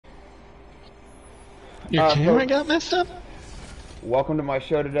Your camera So, got messed up? welcome to my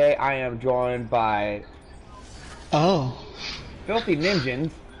show today. I am joined by Oh. Filthy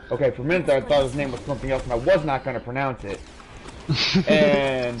Ninjins. Okay, for a minute there I thought his name was something else and I was not going to pronounce it.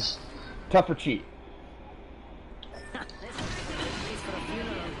 And Tougher Cheat.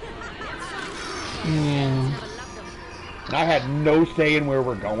 Yeah. And I had no say in where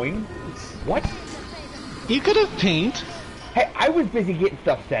we're going. What? You could have paint. Hey, I was busy getting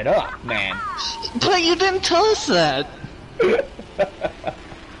stuff set up, man. But you didn't tell us that.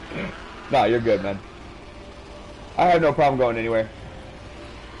 No, you're good, man. I have no problem going anywhere.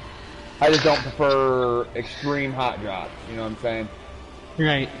 I just don't prefer extreme hot drops, you know what I'm saying?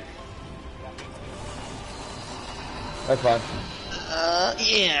 Right. That's fine.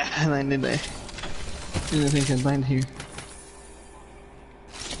 Yeah. I landed there. I didn't think I'd land here.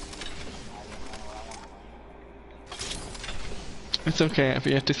 It's okay if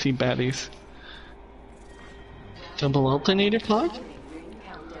you have to see baddies. Double alternator pod?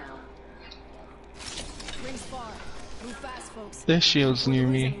 There's shields near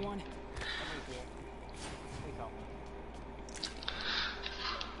me.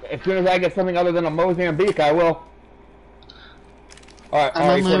 As soon as I get something other than a Mozambique, I will. Alright,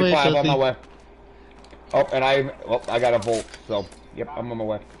 I'm on my way, RE45 on my Filthy. way. Oh, and I got a Volt, so, yep, I'm on my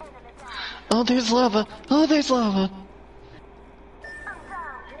way. Oh, there's lava! Oh, there's lava!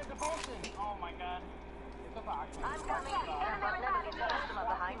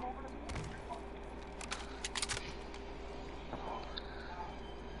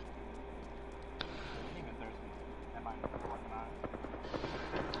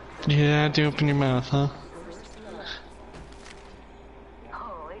 Yeah, do open your mouth, huh?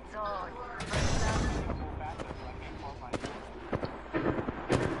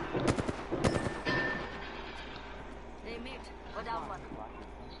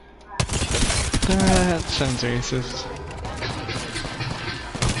 That sounds racist.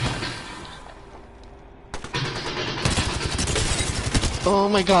 Oh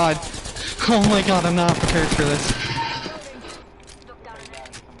my god! Oh my god, I'm not prepared for this.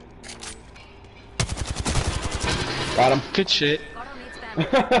 Got him. Good shit.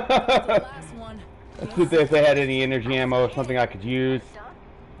 Let's see if they had any energy ammo or something I could use.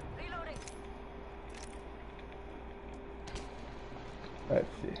 Let's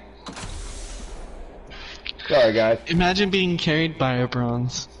see. Sorry, guys. Imagine being carried by a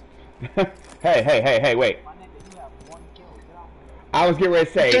bronze. Hey, wait. I was getting ready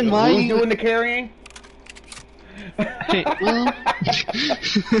to say, Then why who's you- doing the carrying? Hey, well...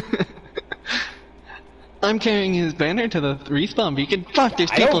 I'm carrying his banner to the respawn beacon. Fuck,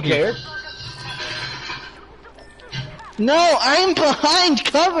 there's I people don't here. care. No, I'm behind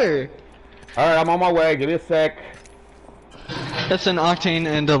cover! Alright, I'm on my way. Give me a sec. That's an octane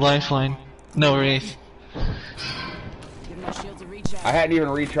and a lifeline. No race. I hadn't even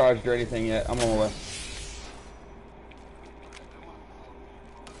recharged or anything yet. I'm on my way.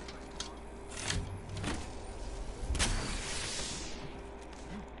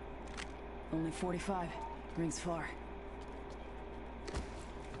 Only 45. Rings far.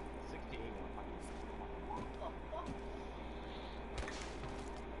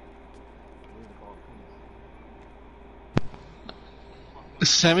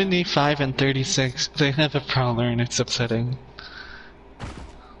 $75 and $36. They have a prowler and it's upsetting.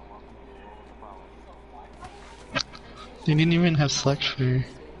 They didn't even have select for...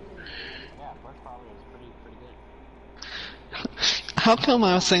 How come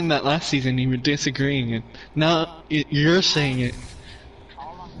I was saying that last season and you were disagreeing and now you're saying it?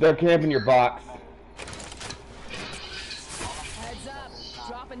 They're camping your box. Heads up.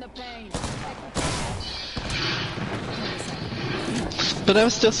 Dropping the pain. But I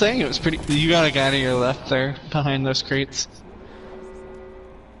was still saying it was pretty... You got a guy to your left there, behind those crates.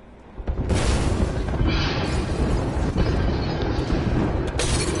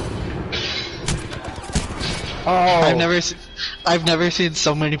 Oh! I've never seen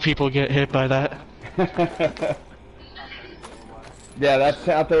so many people get hit by that. Yeah, that's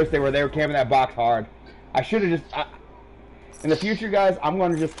South Thursday where they were camping that box hard. I should have just... in the future, guys, I'm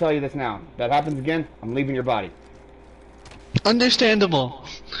going to just tell you this now. If that happens again, I'm leaving your body. Understandable.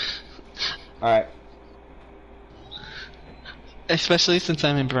 Alright. Especially since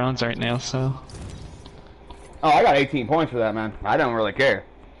I'm in bronze right now, so... Oh, I got 18 points for that, man. I don't really care.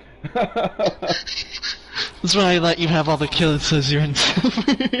 That's why I let you have all the kills so you're in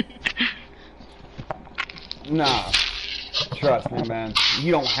silver. Nah. Trust me, man.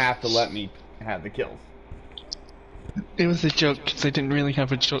 You don't have to let me have the kills. It was a joke, because I didn't really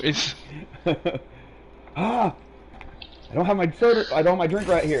have a choice. Ah! I don't have my soda. I don't have my drink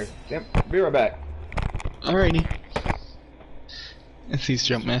right here. Yep. Be right back. Alrighty. Let's see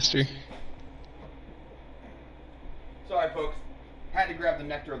Jump Master. Sorry, folks. Had to grab the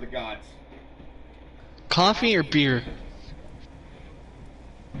nectar of the gods. Coffee or beer?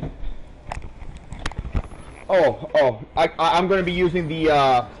 I'm going to be using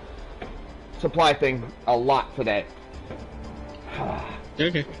the supply thing a lot today.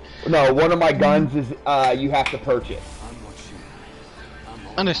 Okay. No, one of my guns is you have to purchase.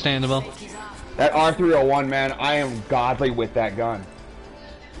 Understandable. That R301, man, I am godly with that gun.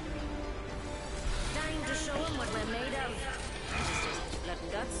 Time to show 'em what we're made of. Blood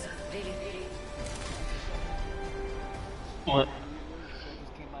and guts, really. What?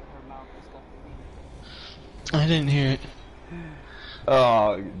 I didn't hear it.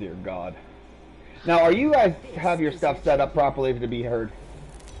 Oh, dear God. Now, are you guys have your stuff set up properly to be heard?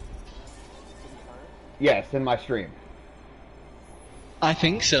 Yes, in my stream. I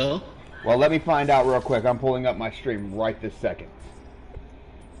think so. Well, let me find out real quick. I'm pulling up my stream right this second.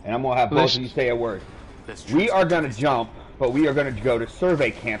 And I'm going to have both of you say a word. We are going to jump, but we are going to go to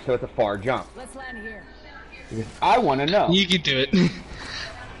survey camp, so it's a far jump. Let's land here. Because I want to know. You can do it.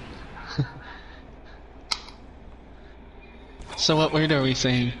 So what word are we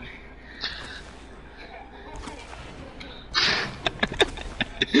saying?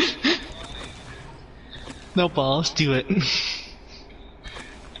 No balls, do it. With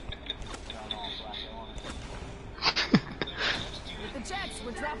the jets,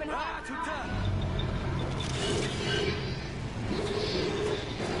 we're dropping hot.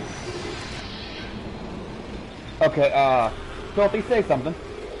 Okay, Filthy, say something.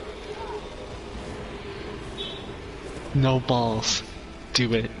 No balls,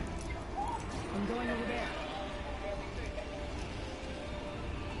 do it. I'm going over there.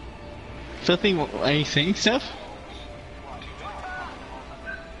 Filthy, are you saying stuff?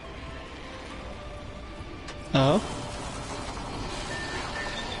 Oh?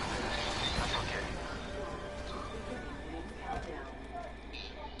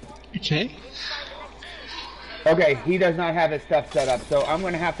 Okay. Okay, he does not have his stuff set up, so I'm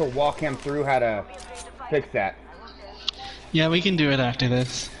going to have to walk him through how to fix that. Yeah, we can do it after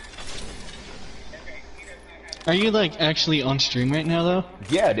this. Are you like actually on stream right now though?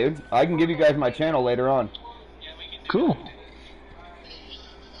 Yeah, dude. I can give you guys my channel later on. Cool.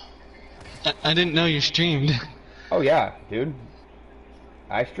 I didn't know you streamed. Oh, yeah, dude.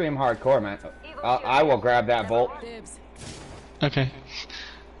 I stream hardcore, man. I will grab that bolt. Dibs. Okay.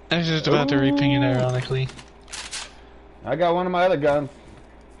 I was just about to reping it ironically. I got one of my other guns.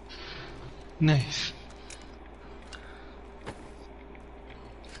 Nice.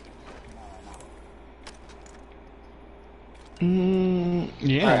 Yeah,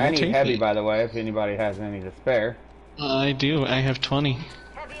 Alright, I I'll need take heavy, it. by the way, if anybody has any to spare. I do. I have 20.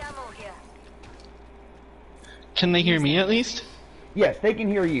 Heavy ammo here. Can they hear me at least? Yes, they can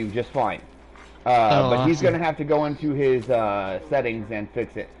hear you just fine. Oh, but he's awesome. going to have to go into his settings and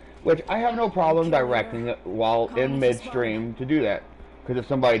fix it. Which I have no problem directing it while in midstream to do that. Because if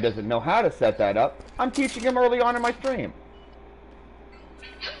somebody doesn't know how to set that up, I'm teaching him early on in my stream.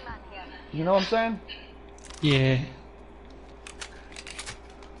 You know what I'm saying? Yeah.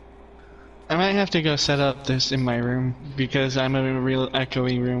 I might have to go set up this in my room because I'm in a real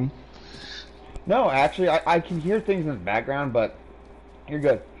echoey room. No, actually, I can hear things in the background, but you're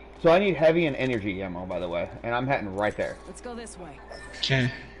good. So I need heavy and energy ammo, by the way, and I'm heading right there. Let's go this way.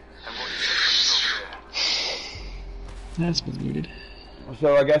 Okay. That's been muted.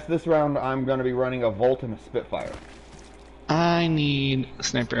 So I guess this round I'm going to be running a Volt and a Spitfire. I need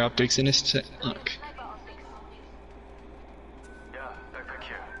sniper optics in this look. Yeah, backpack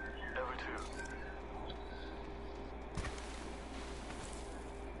here. Level 2.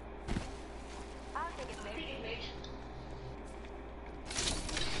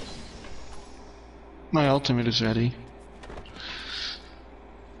 My ultimate is ready.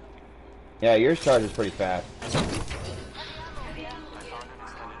 Yeah, your charge is pretty fast. I found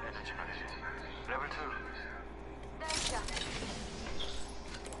an extended energy magazine. Level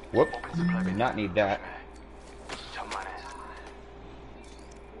 2. Whoop. Did not need that.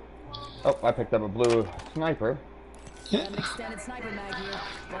 Oh, I picked up a blue sniper. Yeah. Got an extended sniper mag here.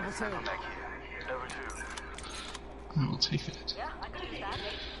 Level 2. Back here. Level 2. I'll take it. Yeah, I could use that.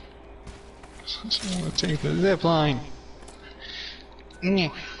 I'll take the zip line. Yeah.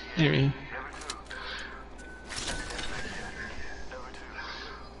 There we go. Level 2.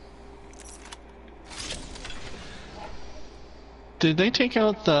 Did they take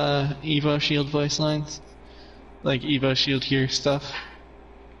out the Evo Shield voice lines? Like Evo Shield here stuff?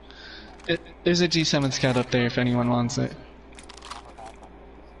 There's a G7 Scout up there if anyone wants it.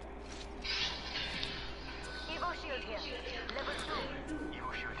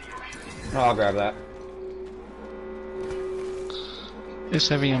 No, I'll grab that. There's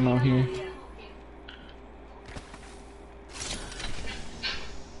heavy ammo here.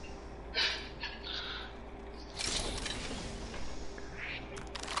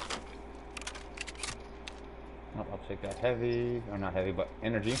 Oh, I'll take that heavy, or not heavy, but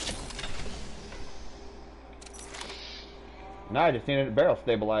energy. Now I just needed a barrel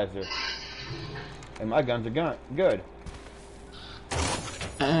stabilizer. And my guns are good.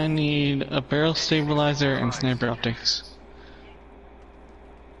 I need a barrel stabilizer and sniper optics.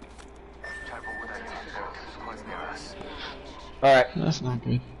 Alright, That's not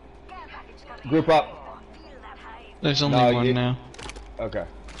good. group up. There's only No, one now. Okay.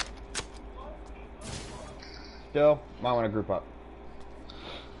 Still, might want to group up.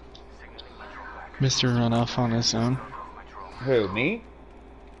 Mr. Runoff on his own. Who, me?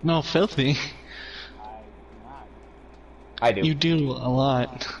 No, Filthy. I do. You do a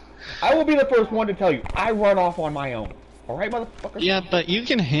lot. I will be the first one to tell you, I run off on my own. Alright, motherfucker? Yeah, but you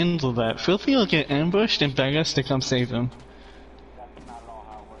can handle that. Filthy will get ambushed and beg us to come save him. That's not at all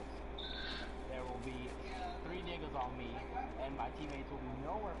how it works. There will be 3 niggas on me, and my teammates will be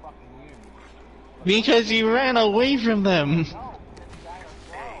nowhere fucking near me. Because you ran away from them. No, this guy are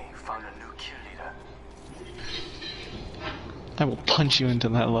slow. Hey, found a new kill leader. I will punch you into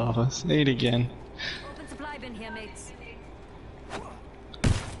that lava. Say it again. Open supply bin here, mates.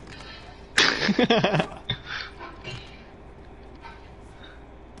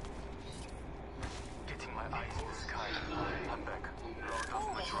 Getting my eyes in the sky. I'm back. Logged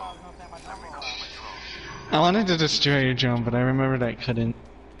off my drone. I'm recalling my drone. I wanted to destroy your drone, but I remembered I couldn't.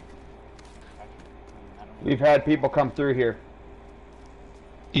 We've had people come through here.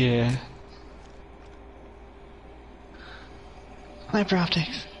 Yeah. Sniper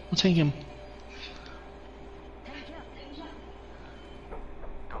optics. I'll take him.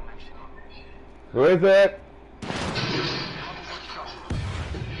 Don't mention it. Who is it?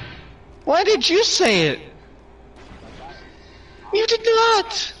 Why did you say it? You did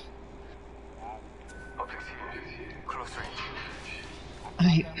not! Optics here. Close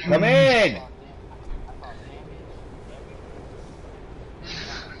range. Come in!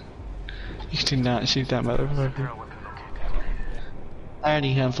 You did not shoot that motherfucker. Girl weapon located. I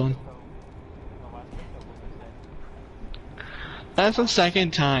already have one. That's the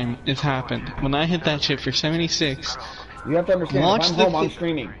second time it's happened. When I hit that shit for 76, You have to understand, Watch if I'm the home, I'm thi-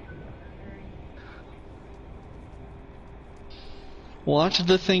 streaming. watch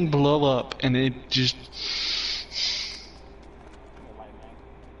the thing blow up and it just...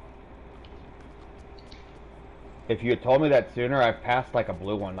 If you had told me that sooner, I've passed like a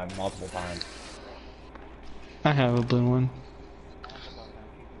blue one like multiple times. I have a blue one.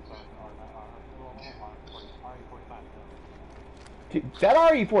 Dude, that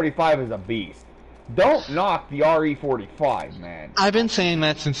RE45 is a beast. Don't knock the RE45, man. I've been saying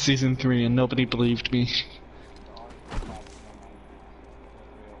that since season 3 and nobody believed me.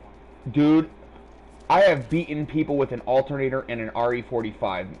 Dude, I have beaten people with an alternator and an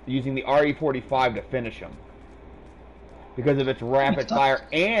RE45, using the RE45 to finish them. Because of its rapid fire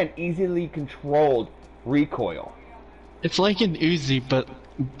and easily controlled recoil. It's like an Uzi, but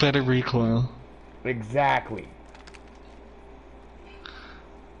better recoil. Exactly.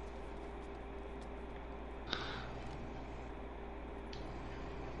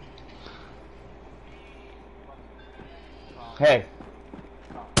 Hey.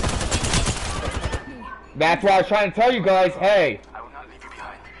 That's what I was trying to tell you guys. Hey. I will not leave you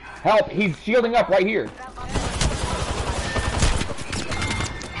behind. Help. He's shielding up right here.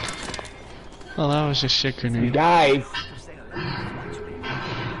 Oh, that was just shit grenade. Guys.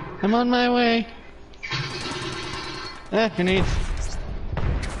 I'm on my way. Grenades.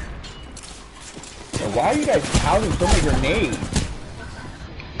 Why are you guys housing so many grenades?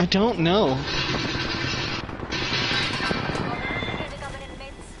 I don't know.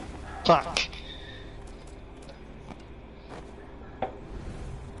 Fuck.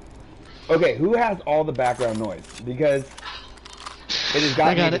 Okay, who has all the background noise? Because it has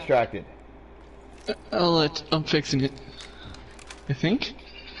got got me it. distracted. I'm fixing it. I think.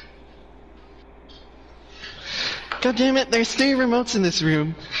 God damn it, there's 3 remotes in this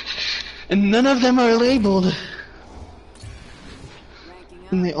room. And none of them are labeled.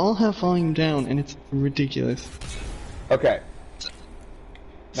 And they all have volume down, and it's ridiculous. Okay. Is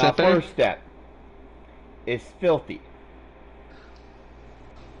Now, that better? first step is filthy.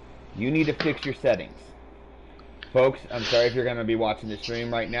 You need to fix your settings. Folks, I'm sorry if you're going to be watching the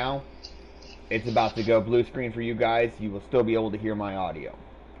stream right now. It's about to go blue screen for you guys. You will still be able to hear my audio.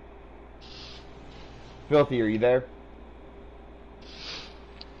 Filthy, are you there?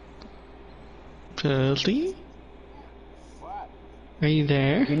 Filthy? What? Are you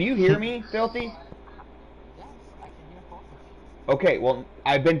there? Can you hear me, Filthy? Yes, I can hear both of you. Okay, well,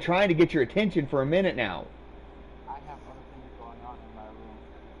 I've been trying to get your attention for a minute now. I have other things going on in my room.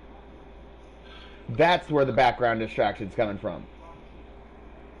 That's where the background distraction's coming from.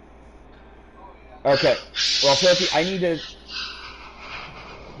 Okay, well, Filthy, I need to...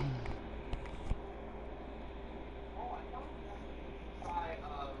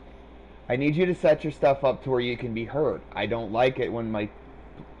 I need you to set your stuff up to where you can be heard. I don't like it when my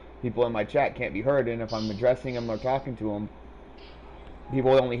people in my chat can't be heard, and if I'm addressing them or talking to them,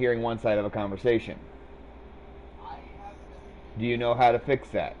 people are only hearing one side of a conversation. Do you know how to fix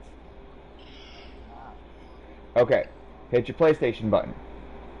that? Okay, hit your PlayStation button.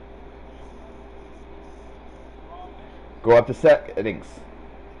 Go up to settings.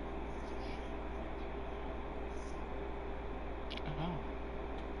 Oh.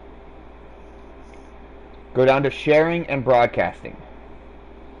 Go down to sharing and broadcasting.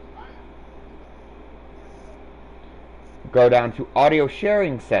 Go down to audio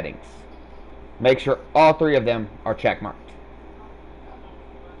sharing settings. Make sure all three of them are checkmarked.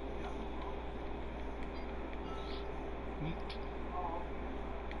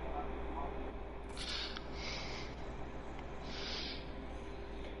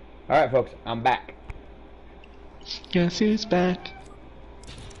 Alright, folks, I'm back. Guess who's back?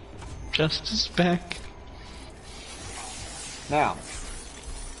 Justice back. Now,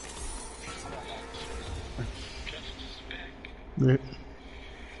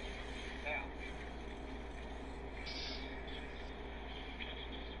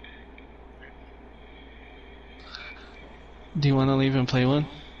 Do you want to leave and play one?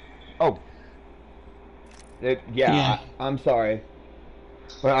 oh. Yeah. Yeah. I'm sorry.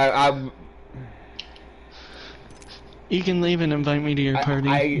 But I'm... You can leave and invite me to your party.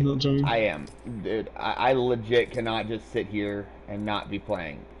 and I'll join. I am. Dude, I legit cannot just sit here and not be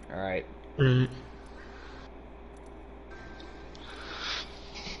playing. Alright? Right.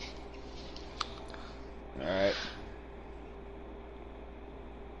 Alright.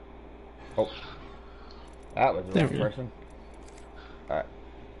 Oh. That was the There wrong we go. person. Alright.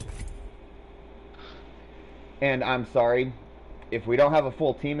 And I'm sorry, if we don't have a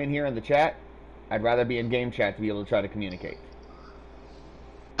full team in here in the chat, I'd rather be in game chat to be able to try to communicate.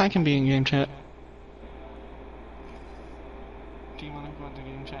 I can be in game chat. Do you want to go into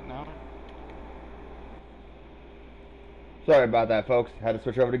game chat now? Sorry about that, folks. Had to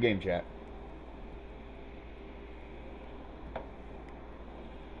switch over to game chat.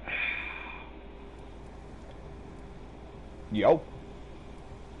 Yo.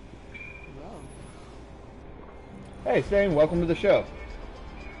 Hey, Stain, welcome to the show.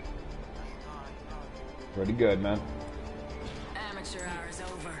 Pretty good, man. Amateur hour is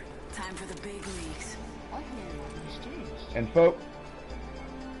over. Time for the big leagues. And folks,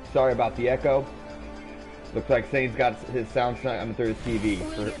 sorry about the echo. Looks like Sane's got his sound coming through his TV.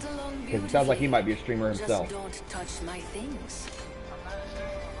 We'll get along Because it sounds like he might be a streamer Just himself. don't touch my things.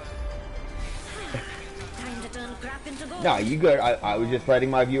 Time to turn crap into gold. No, you good. I was just letting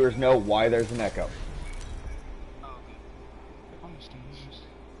my viewers know why there's an echo.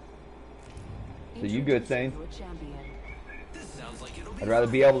 So you good, Sane? I'd rather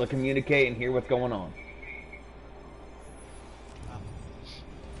be able to communicate and hear what's going on.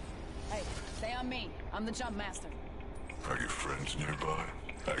 Hey, stay on me. I'm the jump master. Are your friends nearby?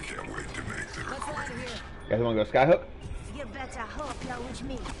 I can't wait to make their Let's get out of acquaintance. here. You guys want to go skyhook? You better hope you're with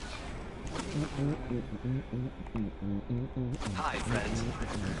me. Hi, friends.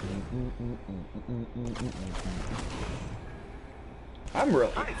 I'm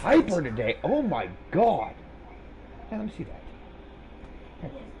really hyper today. Oh my god. Hey, let me see that.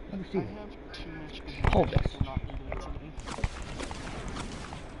 Hey, let me see I that. have too much Hold this. for not eating today.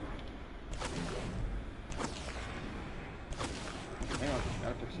 Hang on,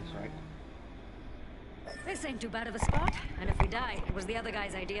 gotta fix this right. This ain't too bad of a spot, and if we die, it was the other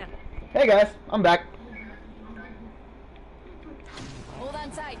guy's idea. Hey guys, I'm back. Hold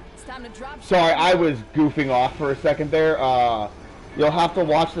on tight. It's time to drop. Sorry, I was goofing off for a second there. You'll have to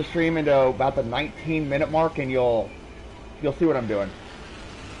watch the stream into about the 19-minute mark, and you'll see what I'm doing.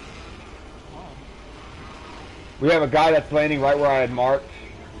 We have a guy that's landing right where I had marked.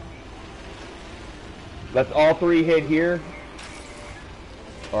 Let's all three hit here.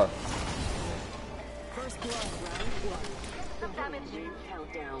 Or First blood, round one.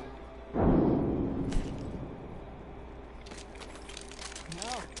 Countdown.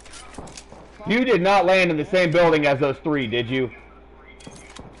 you did not land in the same building as those three, did you?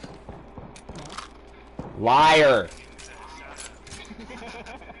 Liar.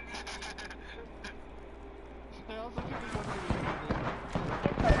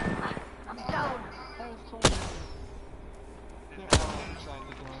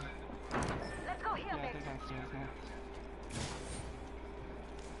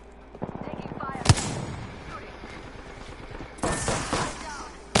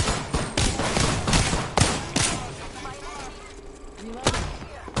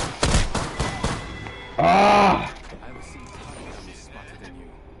 Ah! I was seeing target on this spot than you.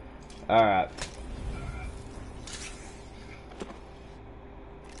 Alright.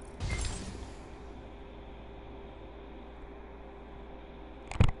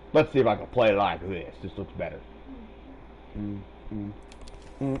 Let's see if I can play like this. This looks better.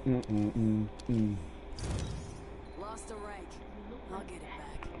 Lost a rank. I'll get it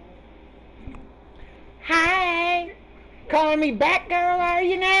back. Hi! Calling me Batgirl, are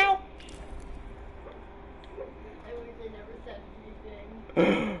you now?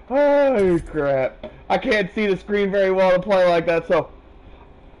 Oh crap. I can't see the screen very well to play like that, so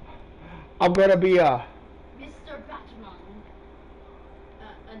I'm gonna be Mr. Batman.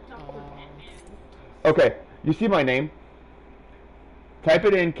 Dr. Batman. Okay, you see my name? Type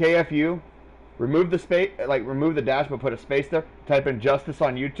it in KFU, remove the space, remove the dash but put a space there, type in Justice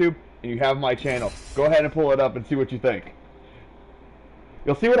on YouTube, and you have my channel. Go ahead and pull it up and see what you think.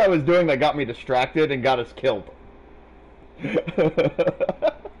 You'll see what I was doing that got me distracted and got us killed.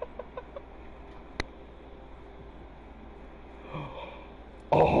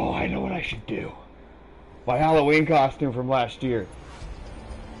 Oh, I know what I should do. My Halloween costume from last year.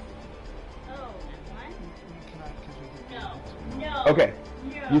 Oh, that's one? No. No. Okay,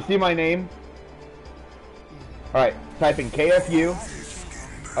 No. you see my name? Alright, type in KFU.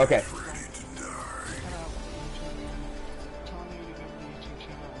 Okay.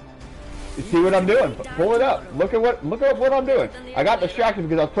 You see what I'm doing? Pull it up. Look at what I'm doing. I got distracted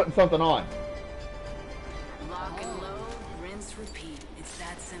because I was putting something on. Lock and load, rinse, repeat. It's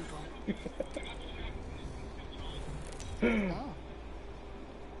that simple. Oh.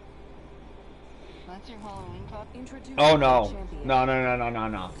 That's your Halloween costume? Introduce Oh the no. champion.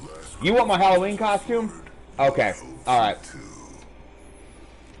 No. You want my Halloween costume? Okay. Alright.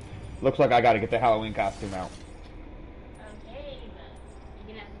 Looks like I gotta get the Halloween costume out. Okay, but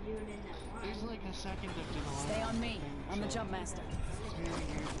you're gonna have to do it in that one. There's like a second of delay. Stay on me. I'm the jump master. It's really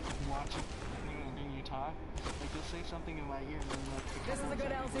weird watching when you talk. Like you'll say something in my ear and then like This is a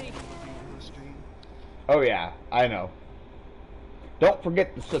good LZ. on the stream. Oh yeah, I know. Don't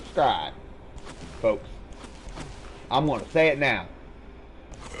forget to subscribe, folks. I'm gonna say it now.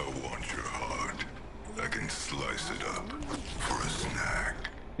 I want your heart. I can slice it up for a snack.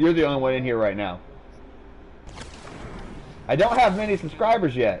 You're the only one in here right now. I don't have many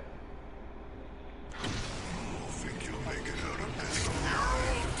subscribers yet. Think you'll make it out of this?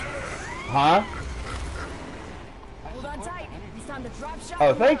 Huh? Hold on tight. It's time to drop shot.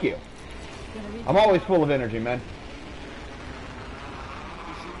 Oh, thank you. I'm always full of energy, man.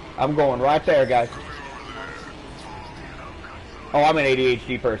 I'm going right there, guys. Oh, I'm an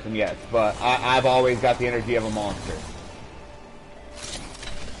ADHD person, yes, but I've always got the energy of a monster.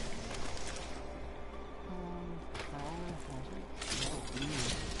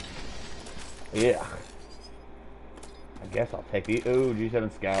 Yeah. I guess I'll take the... Ooh,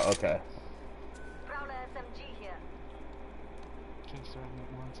 G7 Scout, okay. Prowler SMG here. Can't start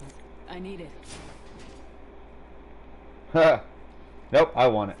it once. I need it. Huh. Nope, I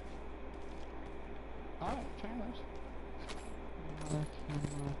want it. Alright, fair enough.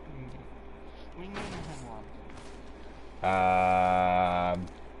 We need to have one.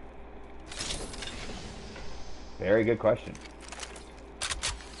 Very good question.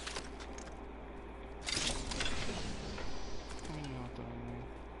 We know what the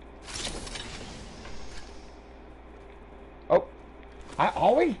Oh, I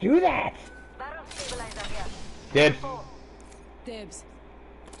always do that. Barrel stabilizer here. Did. Dibs.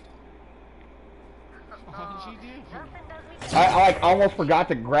 What did you do? I like almost forgot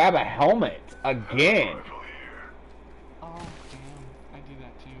to grab a helmet again. Oh, damn. I do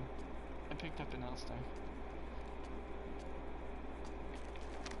that too. I picked up an L stack.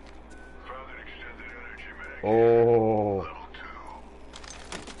 Found an extended energy mag. Oh, Level 2.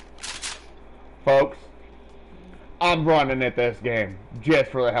 folks, I'm running at this game just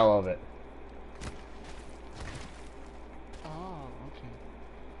for the hell of it. Oh, okay.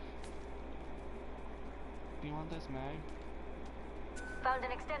 Do you want this mag? Found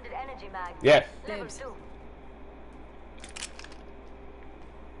an extended energy mag. Yes. Level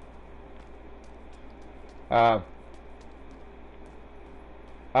 2.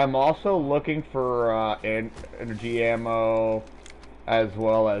 I'm also looking for energy ammo, as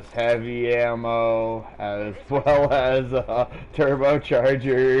well as heavy ammo, as well as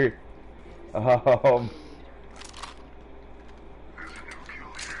turbocharger. I will ping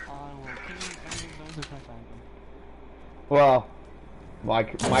any of those if I find them. Well, my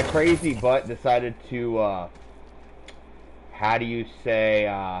crazy butt decided to how do you say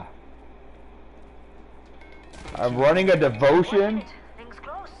I'm running a devotion. Things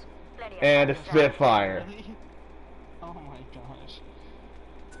close. Plenty And a Spitfire. Really? Oh my gosh.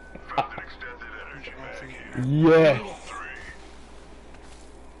 Found an extended energy mag here. Yes. Level 3.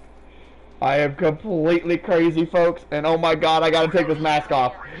 I am completely crazy, folks, and oh my god, I gotta take this mask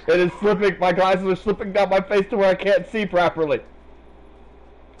off. It is slipping, my glasses are slipping down my face to where I can't see properly.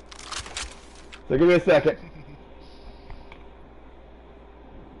 So give me a second.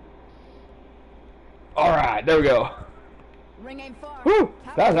 Alright, there we go. Ring aim far. Whew!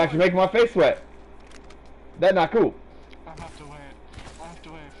 That was actually making my face sweat. That's not cool. I have to wear it. I have to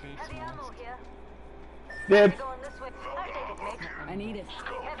wear a face Heavy ammo mask. here. Dibs. Going this way. I'll take it, mate. I need it.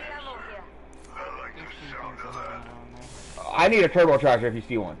 Heavy ammo here. I like There's the three sound things of I that. have on there. I need a turbocharger if you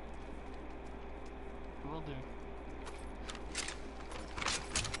see one. Will do.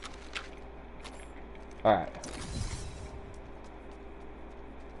 Alright.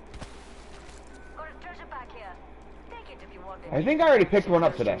 Got a treasure pack here. Take it if you want it. I think I already picked one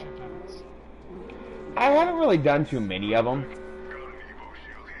up today. Treasure packs. I haven't really done too many of them. Got an Evo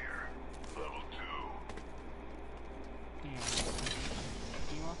shield here. Level 2. Yeah.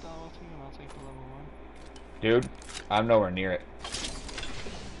 Do you want that level 2 and I'll take the level 1? Dude, I'm nowhere near it.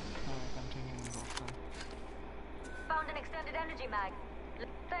 Alright, I'm taking the level 2. Found an extended energy mag.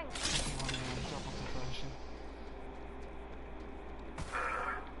 Thanks. You want me to double devotion?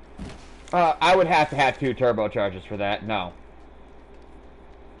 I would have to have 2 turbochargers for that. No.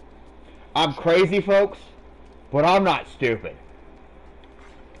 I'm crazy, folks, but I'm not stupid.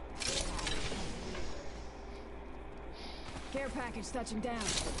 Care package touching down.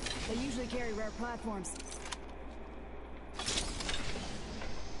 They usually carry rare platforms.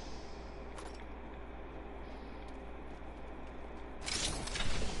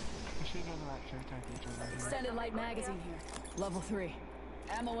 I should go to that care package over here. Extended light magazine here. Level 3.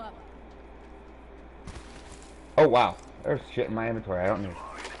 Ammo up. Oh, wow. There's shit in my inventory I don't need.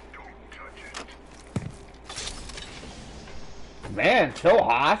 Don't touch it. Man, so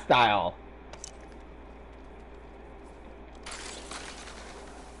hostile.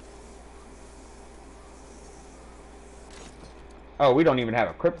 Oh, we don't even have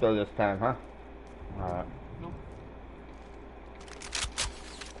a crypto this time, huh? Alright. Nope.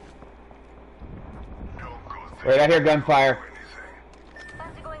 Don't go Wait, I hear gunfire. anything.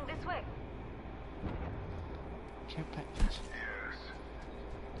 Fancy going this way? Care package. Yes.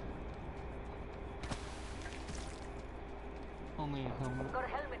 Only a helmet. Got a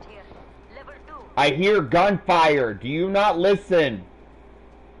helmet here. Level 2. I hear gunfire. Do you not listen?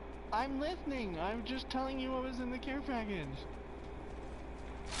 I'm listening! I'm just telling you what was in the care package.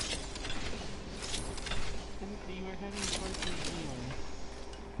 And you were heading towards the anyway.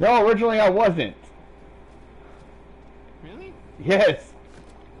 No, originally I wasn't. Really? Yes.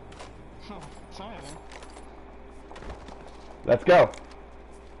 Oh, sorry man. Let's go. Right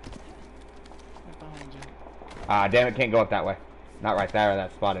behind you. Ah, damn it, can't go up that way. Not right there,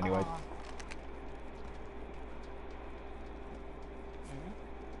 that spot anyways. Ah. Okay.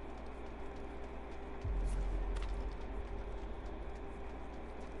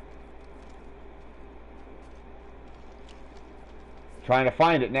 Trying to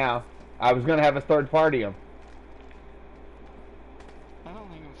find it now. I was gonna have a third party him. I don't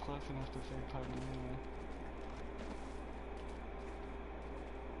think it's close enough to third party anyway.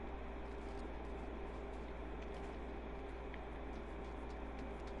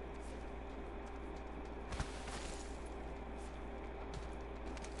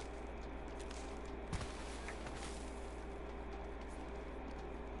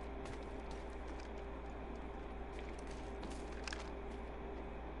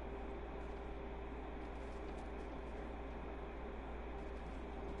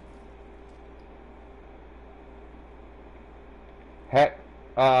 Heck,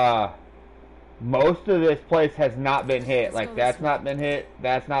 most of this place has not been hit. Like, that's not been hit,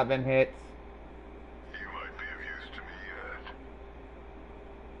 that's not been hit. You might be of use to me yet.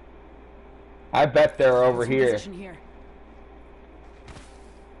 I bet they're over Some here. position here.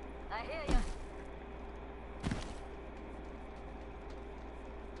 I hear ya.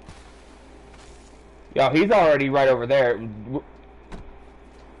 Yo, he's already right over there.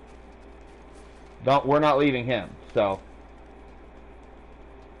 We're not leaving him, so.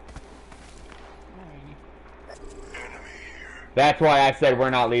 Alrighty. Enemy here. That's why I said we're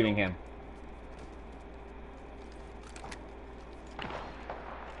not leaving him.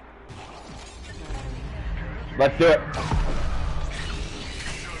 Let's do it. Shut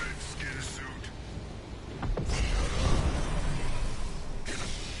it, skin suit.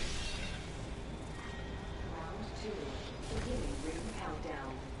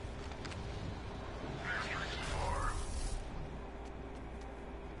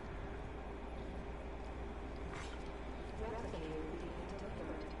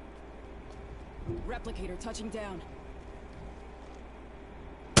 Replicator touching down.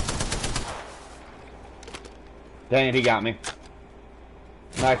 Dang it, he got me.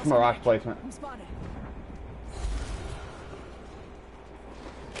 Nice mirage placement. I'm spotted.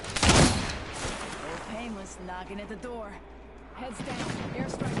 Old Painless knocking at the door. Heads down.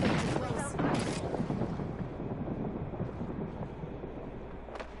 Airstrike range close.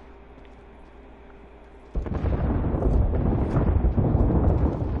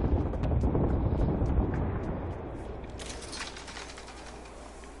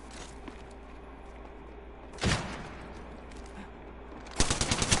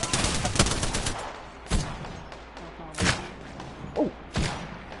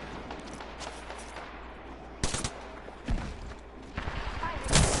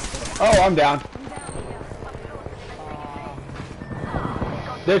 Oh, I'm down.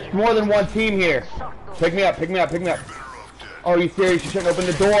 There's more than one team here. Pick me up, pick me up, pick me up. Oh, are you serious? You shouldn't open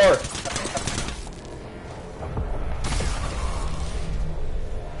the door.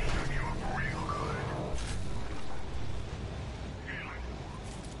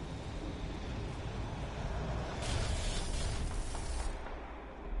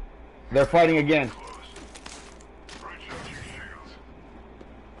 They're fighting again.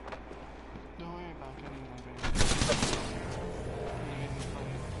 Don't worry about getting my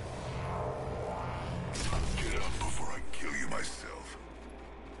Get up before I kill you myself.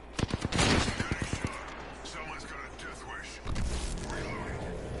 Getting shot. Someone's got a death wish. Reloading.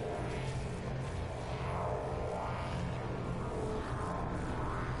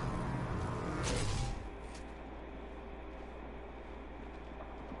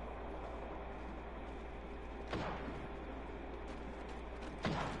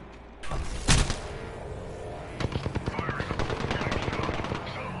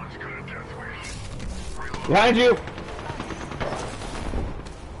 Someone's got a death wish. Behind you.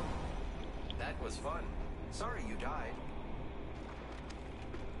 That was fun. Sorry you died.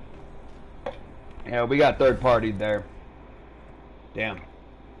 Yeah, we got third party there. Damn.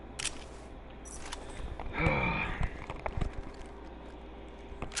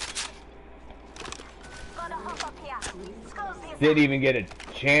 Didn't even get a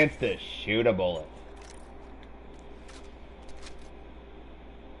chance to shoot a bullet.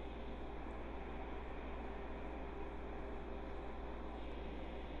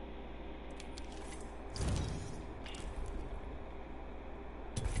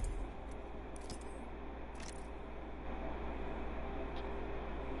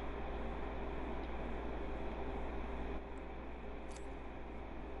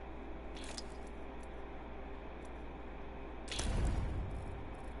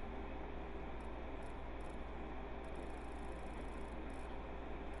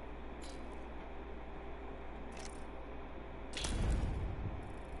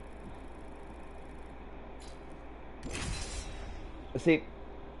 See,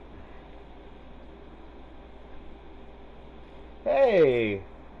 hey,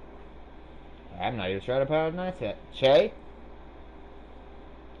 I'm not even trying to pound a nice hit. Shay?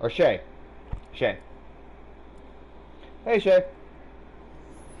 Or Shay? Shay. Hey, Shay.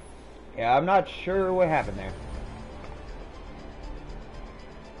 Yeah, I'm not sure what happened there.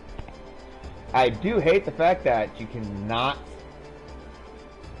 I do hate the fact that you cannot,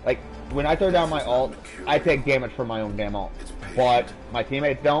 like, when I throw down my ult, I take damage from my own damn ult. But my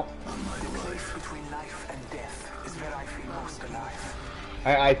teammates don't. Between life and death is where I feel most alive.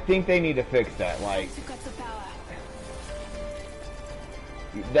 I think they need to fix that. Like,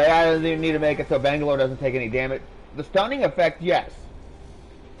 they either need to make it so Bangalore doesn't take any damage. The stunning effect, yes.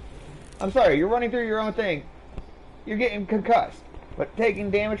 I'm sorry, you're running through your own thing. You're getting concussed. But taking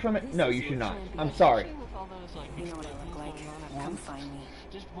damage from it? No, you should not. I'm sorry. You know what I look like. Come find me.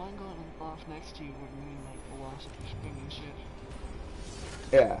 Just one going off next to you would mean like a loss of spinning shit.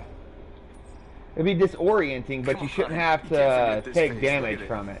 Yeah. It'd be disorienting, but you shouldn't have to take damage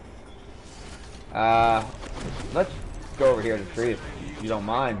from it. Let's go over here to the tree if you don't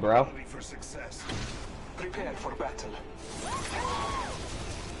mind, bro. For success. Prepare for battle.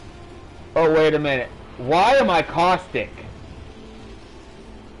 Oh, wait a minute. Why am I caustic?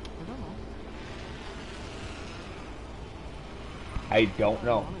 I don't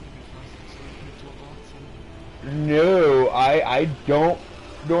know. No, I don't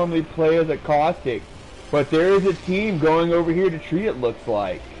normally play as a caustic, but there is a team going over here to tree, it looks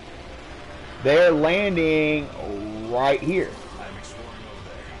like. They're landing right here.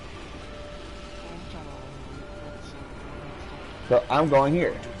 So I'm going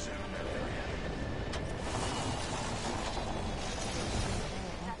here.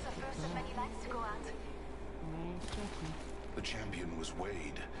 The champion was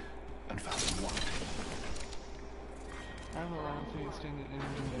weighed and found wanting. I have a lot of things standing in the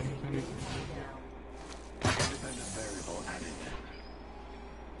Independent variable added.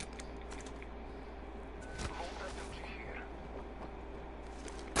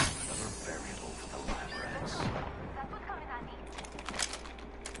 Another variable for the lab rats.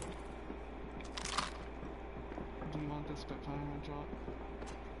 Do you want the Spitfire to drop?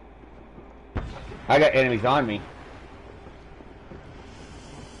 I got enemies on me.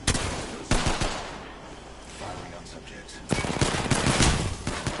 Firing on subjects.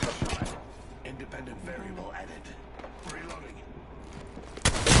 Independent variable added. Reloading.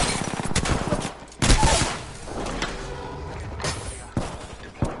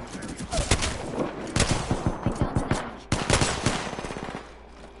 Deploying variable.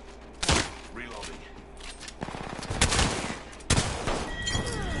 Reloading.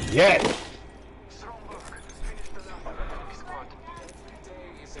 Yes!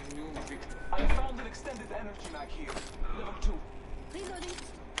 I found an extended energy mag here. Level 2. Reloading.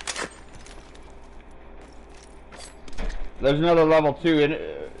 There's another level 2 in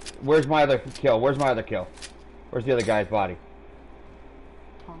where's my other kill? Where's my other kill? Where's the other guy's body?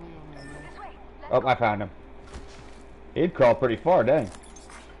 Probably over there. Oh, I found him. He'd crawl pretty far, dang. Be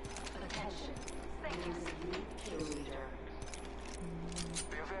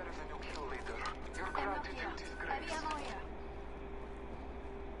aware of the new kill leader. Your gratitude is great.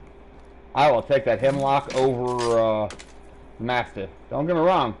 I will take that hemlock over Mastiff. Don't get me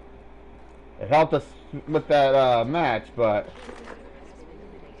wrong. It helped us with that match, but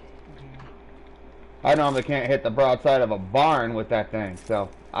I normally can't hit the broadside of a barn with that thing, so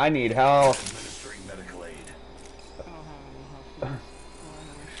I need help. Administering medical aid. I don't have any help.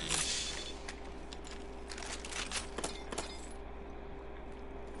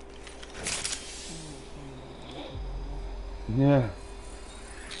 Yeah.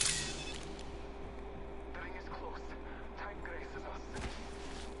 The ring is close. Time graces us.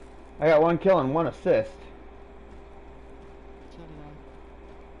 I got 1 kill and 1 assist. So did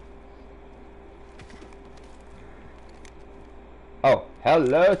Oh,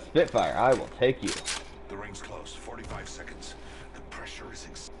 hello, Spitfire. I will take you. The ring's close. 45 seconds. The pressure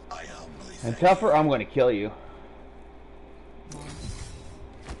is I humbly And thank Tougher, I'm going to kill you.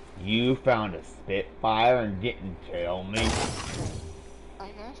 You found a Spitfire and didn't tell me. I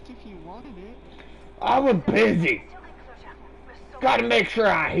asked if you wanted it. I was busy. Gotta make sure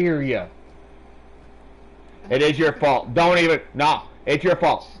I hear you. It is your fault. Don't even. No, it's your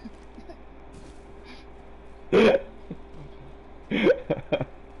fault. Like fat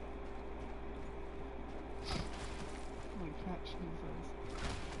Jesus.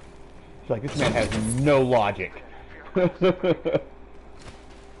 It's like this man has no logic. Oh my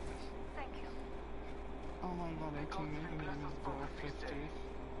god, I can't even use bro 50.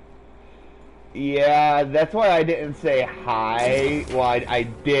 Yeah, that's why I didn't say hi. Well, I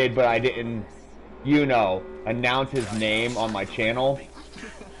did, but I didn't, you know, announce his name on my channel.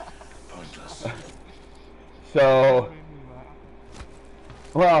 pointless. So,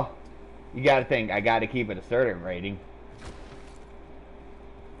 well, you gotta think, I gotta keep it a certain rating.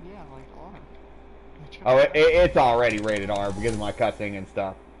 Yeah, like R. Oh, it's already rated R because of my cussing and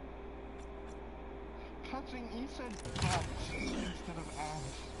stuff. Cussing, you said ass instead of ass.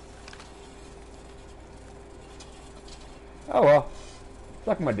 Oh well,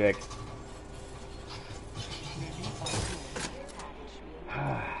 suck my dick.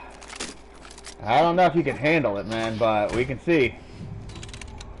 I don't know if you can handle it, man, but we can see.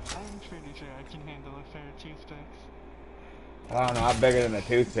 I'm pretty sure I can handle a fair toothpicks. I don't know, I'm bigger than a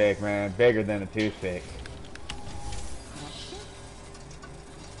toothpick, man. Bigger than a toothpick.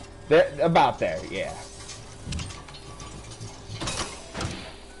 There, about there, yeah.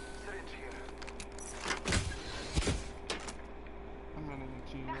 Syringe here. I'm running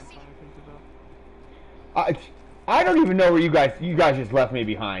into you, that's how I picked it up. I don't even know where you guys just left me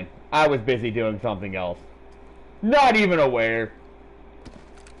behind. I was busy doing something else. Not even aware.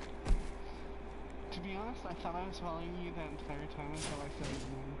 To be honest, I thought I was following you that entire time until I said his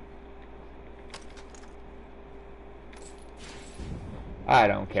name. I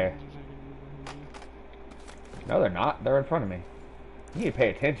don't care. Strangers are gonna be behind me. No, they're not. They're in front of me. You need to pay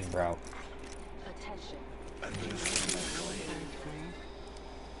attention, bro. Attention. Administering medical aid.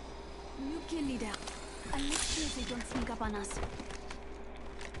 New kill leader. I'll make sure they don't sneak up on us.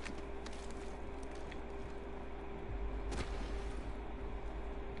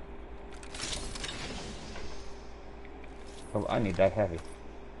 Oh, I need that heavy.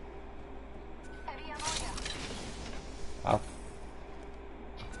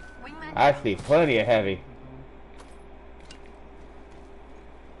 I see plenty of heavy.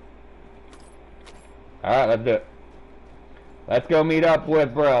 Alright, let's do it. Let's go meet up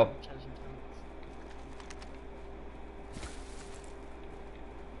with bro. Treasure hunts.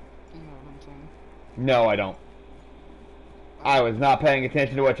 You know what I'm saying? No, I don't. I was not paying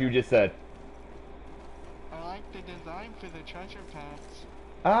attention to what you just said. I like the design for the treasure packs.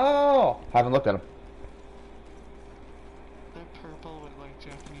 Oh! Haven't looked at them. They're purple with like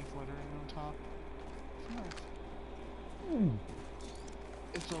Japanese lettering on top. It's nice. Hmm.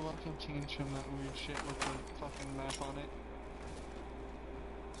 It's a welcome change from that weird shit with the fucking map on it.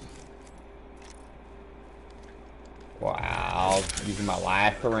 Wow. Using my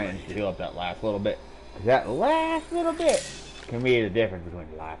last syringe to heal up that last little bit. 'Cause that last little bit can be the difference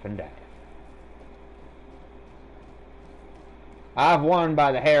between life and death. I've won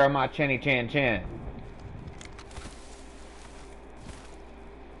by the hair of my chinny chin chin.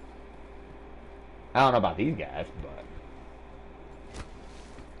 I don't know about these guys, but...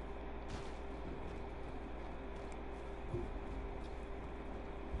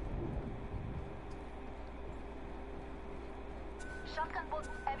 Shotgun bolt,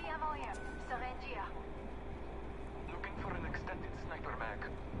 heavy ammo here. Syringe here. Looking for an extended sniper mag.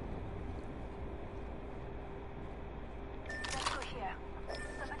 Let's go here.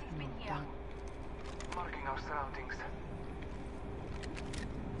 Somebody's been here. Marking our surroundings.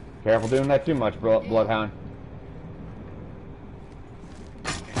 Careful doing that too much, Bloodhound.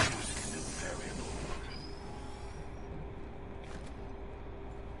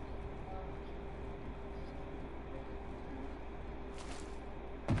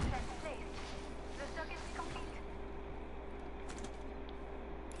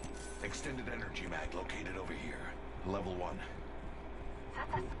 Extended energy mag located over here. Level 1.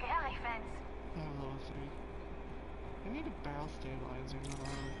 That's a scary fence. I have level 3. I need a barrel stabilizer, not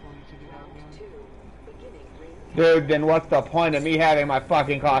all you can do that gun. Dude, then what's the point of me having my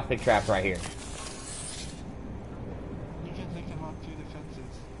fucking caustic traps right here? Because they can walk through the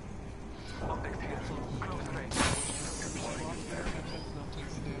fences. Optics here. Close range. Walk through the fences, they'll take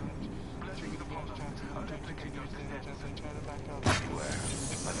the damage. Trigger the barrel traps, and they'll take the continuous damage as they try to back up. Beware.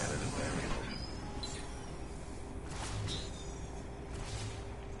 I've added a variable.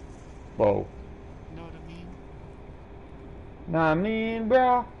 Whoa. Know what I mean? Nah, I mean,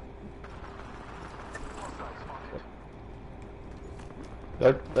 bro.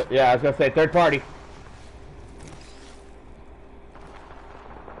 Yeah, I was gonna say third party. You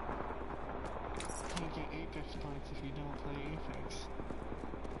get Apex points if you don't play Apex.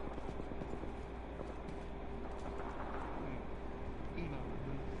 You know what I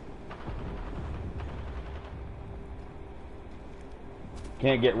mean.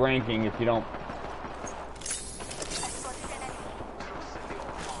 Can't get ranking if you don't.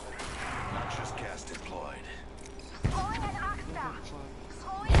 Noxious gas deployed. Throwing an arc star. It's like,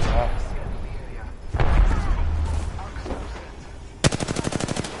 Throwing an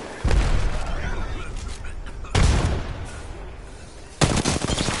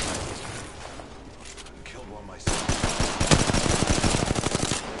Killed one myself.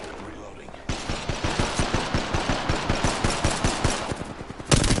 Reloading.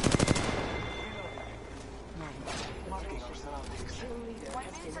 Marking our surroundings.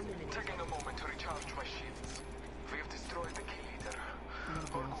 Taking a moment to recharge my shields. We have destroyed the key leader. I'm gonna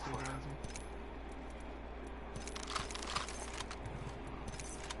barrel stabilizer.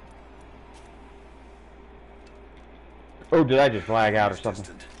 Oh, did I just lag out or something?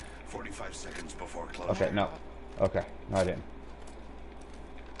 Distant. 45 seconds before closure. Okay, no. Okay, no, I didn't.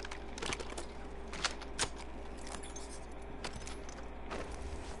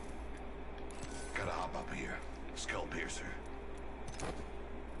 Gotta hop up here. Skull piercer.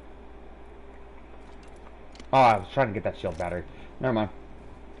 Oh, I was trying to get that shield battery. Never mind.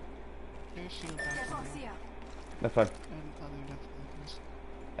 There's shield back There's on one there. here. That's fine. And other defenses.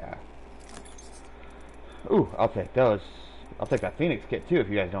 Yeah. Ooh, I'll take those. I'll take that Phoenix kit too, if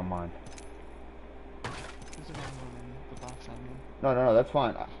you guys don't mind. There's another one in the box I'm in. No, that's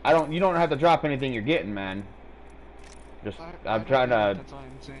fine. I don't. You don't have to drop anything you're getting, man. Just, I'm trying to. That's all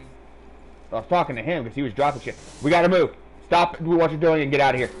I'm saying. I was talking to him because he was dropping shit. We gotta move. Stop what you're doing and get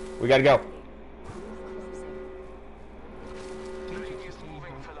out of here. We gotta go. Thank you Ring is for staying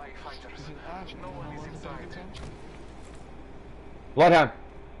moving home. for light fighters. Is it Ash? No one is paying inside. attention. Bloodhound.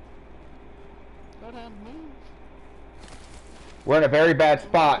 Let him move. We're in a very bad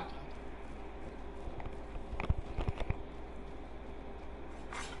spot.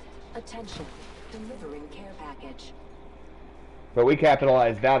 Attention, delivering care package. But we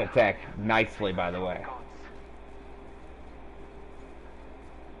capitalized that attack nicely, by the way.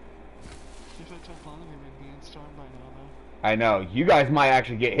 If it took longer, we'd be in storm by now, though. I know. You guys might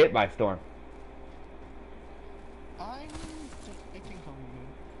actually get hit by storm.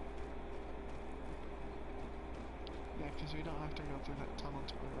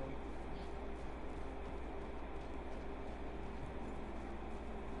 right.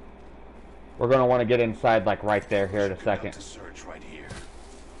 We're gonna want to get inside, like right there, here in a second. Search right here.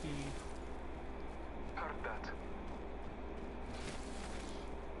 Heard that.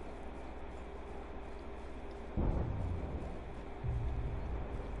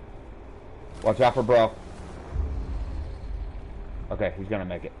 Watch out for bro. Okay, he's gonna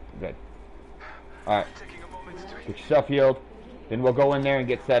make it. Good. Alright. Taking a moment to Get yourself healed. Then we'll go in there and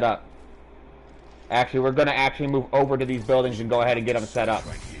get set up. Actually, we're gonna actually move over to these buildings and go ahead and get them set up.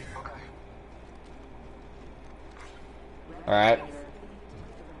 Okay. Alright.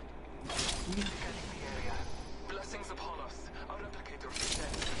 Scanning the area. Blessings upon us. Our replicator is dead.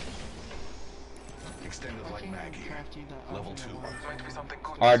 Extended I light think mag I'm here. crafty that Level alternate 2. one. Might be something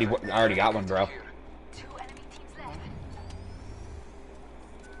good. I already got one, bro. 2 enemy teams left.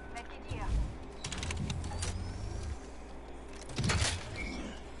 Medkit here.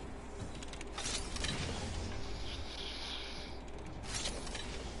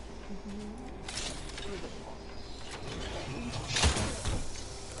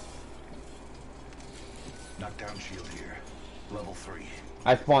 Knockdown shield here. Level 3.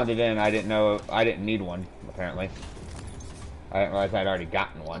 I spawned it in. I didn't know. I didn't need one, apparently. I didn't realize I'd already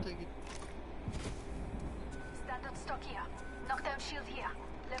gotten I'll one. take it. Standard stock here. Knockdown shield here.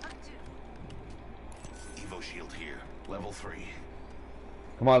 Level 2. Evo shield here. Level 3.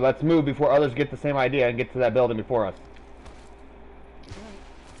 Come on, let's move before others get the same idea and get to that building before us.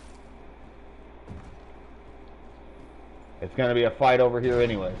 It's gonna be a fight over here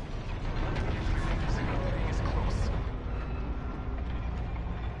anyways. Signal is close.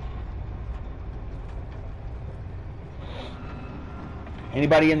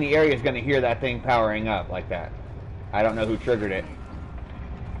 Anybody in the area is gonna hear that thing powering up like that. I don't know who triggered it. It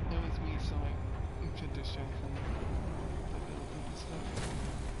was me, so I could distract from the building and stuff.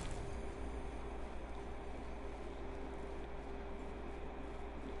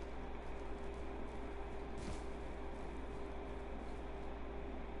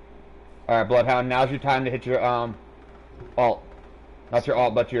 Alright, Bloodhound, now's your time to hit your alt. Not your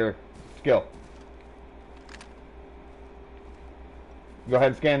alt, but your skill. Go ahead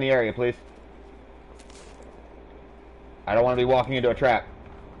and scan the area, please. I don't want to be walking into a trap.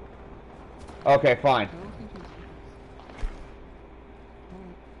 Okay, fine. I don't think he's...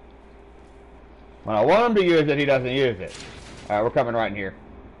 When I want him to use it, he doesn't use it. Alright, we're coming right in here.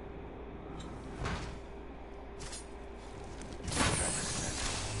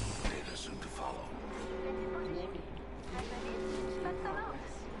 Data soon to follow.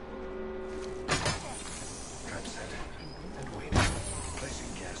 Trap set. And wait.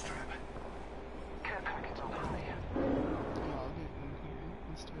 Placing gas trap. Care package on high. Yeah, I'll get in here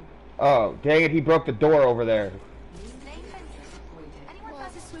instead. Oh, dang it, he broke the door over there.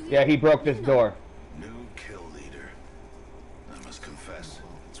 Yeah, he broke this door. New kill leader. I must confess,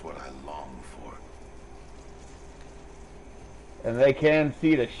 it's what I long for. And they can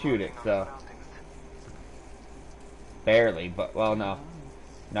see to shoot it, so. Barely, but, well, no.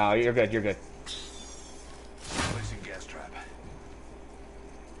 No, you're good, you're good. Placing gas trap.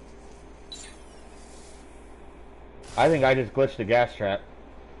 I think I just glitched the gas trap.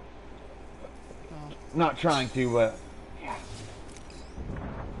 Oh, Not trying to, yeah.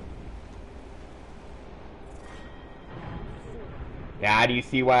 Yeah, do you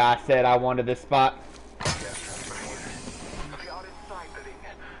see why I said I wanted this spot? Gas trap deployed. We are inside the ring.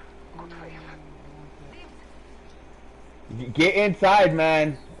 Good faith. Get inside,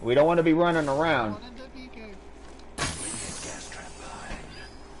 man. We don't want to be running around. wanted the beacon. Leaving gas trap behind.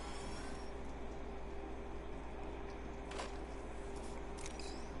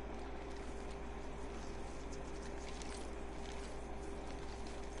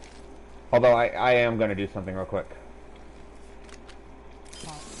 Although I am going to do something real quick.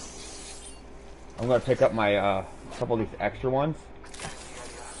 I'm going to pick up my couple of these extra ones. If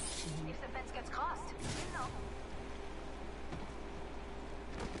the fence gets crossed, you know.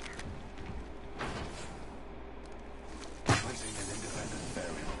 Placing an independent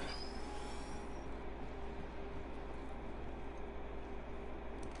variable.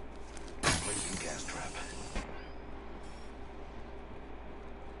 Placing gas trap.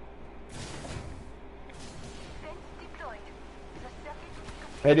 Fence deployed. The circuit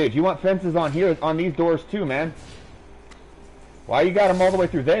is Hey, dude, you want fences on here, on these doors too, man? Why you got them all the way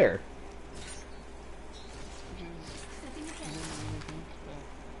through there? I didn't really think that...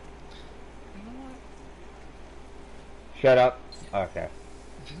 You know what? Shut up. Okay.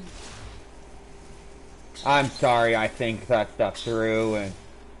 I'm sorry, I think that stuff through and...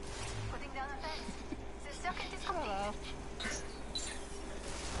 putting down a fence. The circuit is Shut complete. up.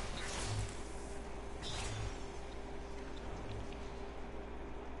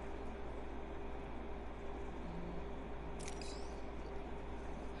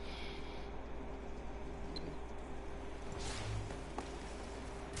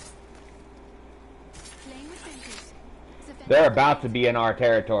 They're about to be in our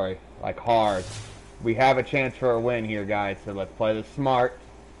territory, like hard. We have a chance for a win here, guys, so let's play this smart.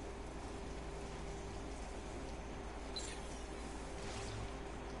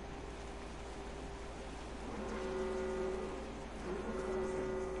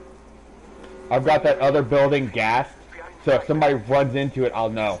 I've got that other building gassed, so if somebody runs into it, I'll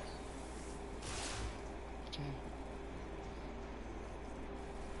know. Okay.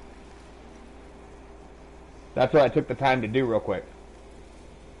 That's what I took the time to do real quick.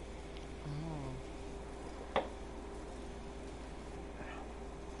 Oh.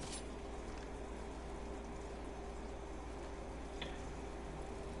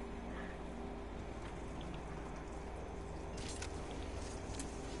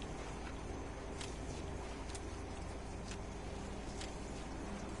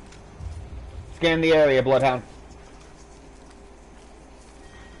 Scan the area, Bloodhound.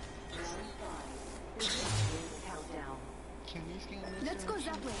 Countdown. Can we scan this? Let's go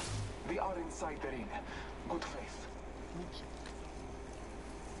that way. We are inside the ring. Good faith.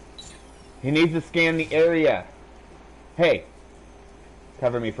 He needs to scan the area. Hey,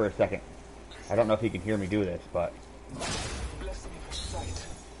 cover me for a second. I don't know if he can hear me do this, but... Bless me for sight.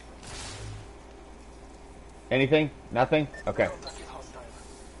 Anything? Nothing? Okay. Contact is hostile.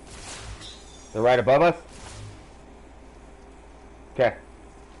 They're right above us? Okay.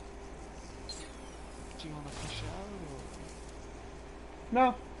 Do you want to push out or?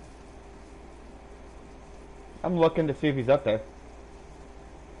 No. I'm looking to see if he's up there.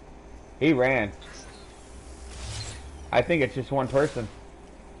 He ran. I think it's just one person.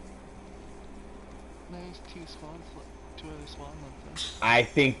 There's two other spawn left I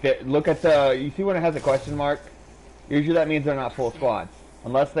think that, look at the, you see when it has a question mark? Usually that means they're not full squads.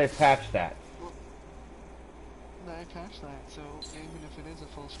 Unless they've patched that. there. I patched that, so even if it is a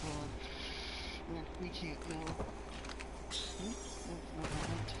full squad, we can't know. No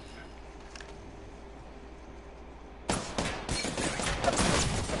comment.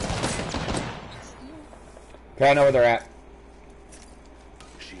 Okay, I know where they're at.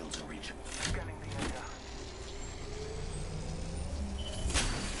 Shields in reach. Scanning the area.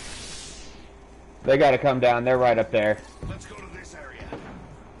 They gotta come down, they're right up there. Let's go to this area.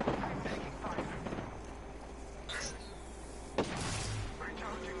 I'm taking fire.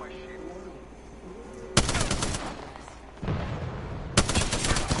 Recharging my shield.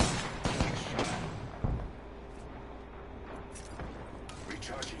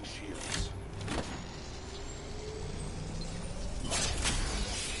 Recharging shields.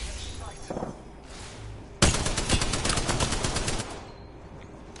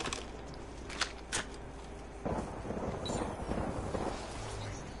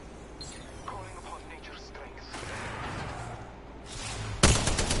 Calling upon nature's strength.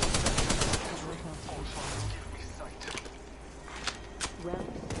 Give me sight. Round.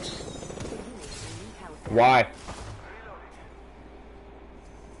 Beginning ring countdown. Why?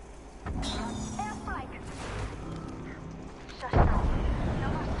 Airstrike! Shush now.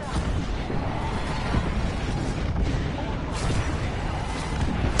 Never stop.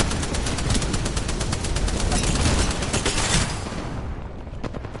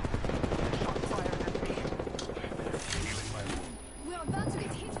 We're about to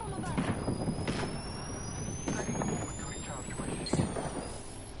get hit from above. Taking a moment to recharge my shield.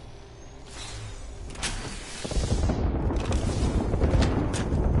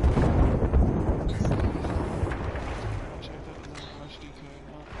 Check out the rush decoy or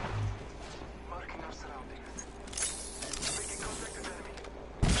not. Marking our surroundings. Making contact with enemy.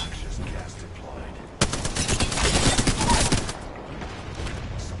 Noxious gas deployed.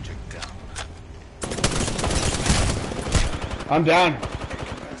 Subject down. I'm down.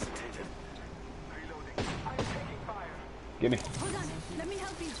 Incapacitated. Reloading. I'm taking fire. Give me. Hold on. Let me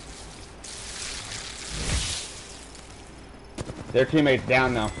help you. Their teammate's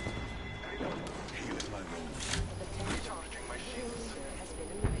down now. Healing my wounds. Recharging my shields. Leader has been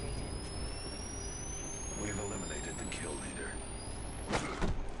eliminated. We've eliminated the kill leader.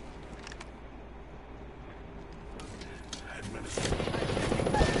 Administer.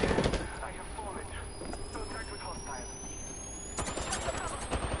 I have fallen. Contact with hostile.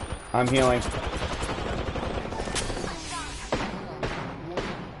 I'm healing.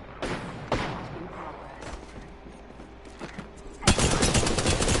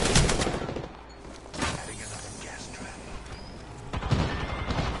 Adding another gas trap.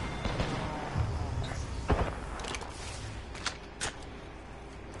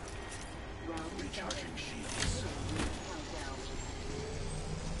 Recharging shields. Countdown.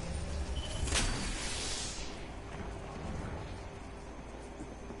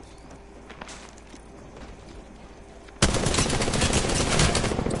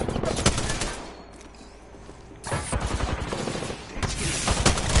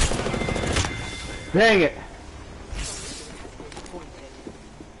 Dang it.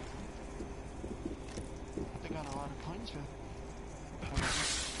 They got a lot of points for.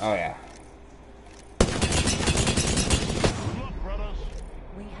 Oh yeah.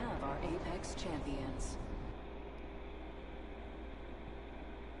 We have our Apex champions.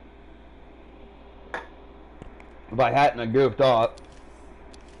 If I hadn't have goofed off.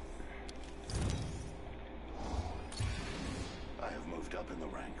 I have moved up in the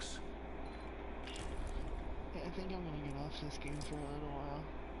ranks. Yeah, I think I'm gonna get off this game for a little while.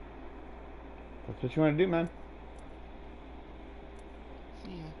 That's what you want to do, man.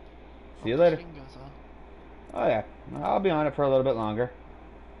 See ya. See you Hope the later. stream goes off. Oh yeah. I'll be on it for a little bit longer.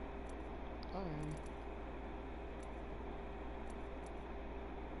 Alright.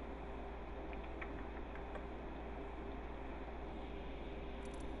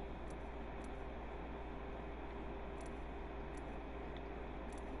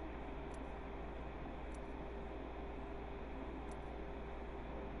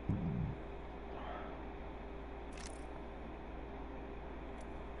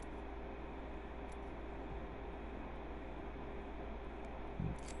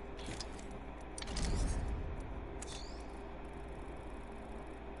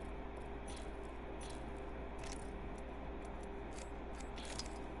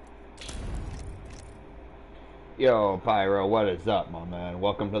 Yo, Pyro, what is up, my man?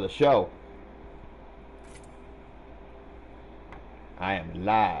 Welcome to the show. I am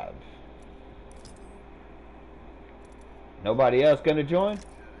live. Nobody else gonna join?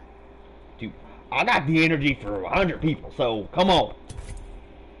 Dude, I got the energy for 100 people, so come on.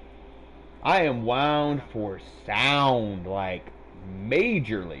 I am wound for sound, like,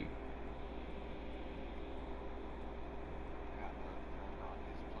 majorly.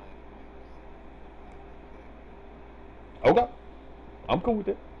 Okay. I'm cool with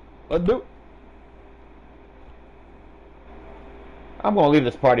it. Let's do it. I'm going to leave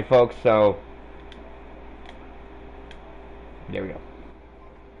this party, folks, so... There we go.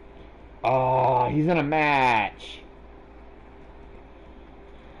 Oh, he's in a match.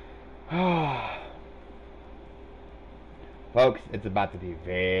 Folks, it's about to be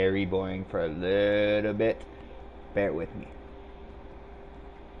very boring for a little bit. Bear with me.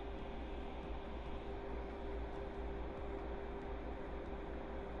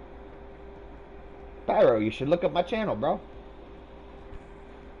 Pyro, you should look up my channel, bro.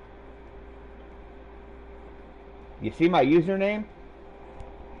 You see my username?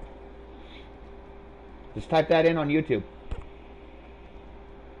 Just type that in on YouTube.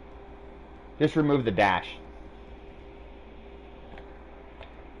 Just remove the dash.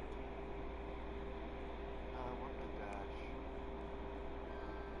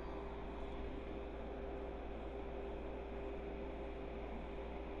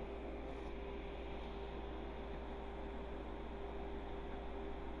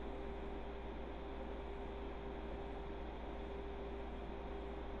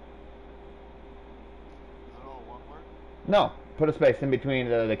 No, put a space in between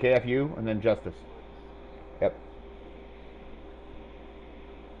the KFU and then Justice. Yep.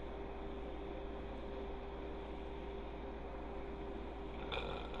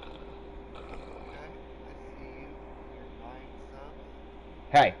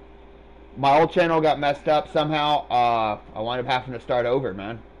 Hey, my old channel got messed up somehow. I wound up having to start over,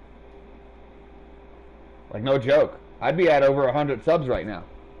 man. Like, no joke. I'd be at over 100 subs right now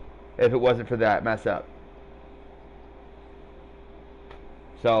if it wasn't for that mess up.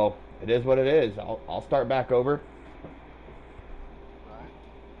 So, it is what it is. I'll start back over.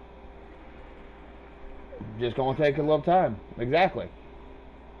 Just gonna take a little time. Exactly.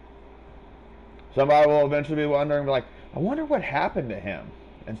 Somebody will eventually be wondering, like, I wonder what happened to him.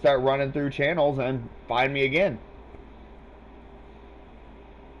 And start running through channels and find me again.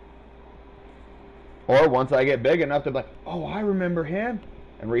 Or once I get big enough to be like, oh, I remember him.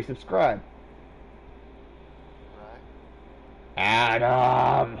 And resubscribe.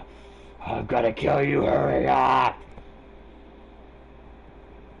 Adam, I'm gonna kill you, hurry up!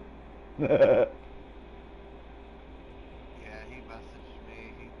 Yeah, he messaged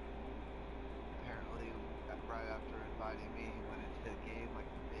me. He apparently, right after inviting me, he went into the game like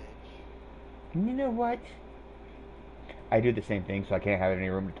a bitch. You know what? I do the same thing, so I can't have any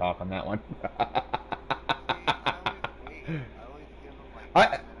room to talk on that one.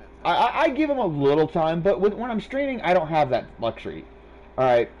 I give him a little time, but when I'm streaming, I don't have that luxury.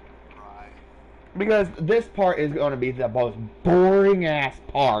 Alright? Because this part is going to be the most boring-ass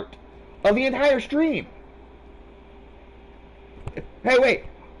part of the entire stream. Hey, wait.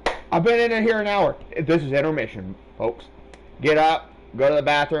 I've been in here an hour. This is intermission, folks. Get up, go to the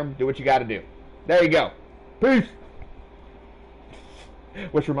bathroom, do what you got to do. There you go. Peace.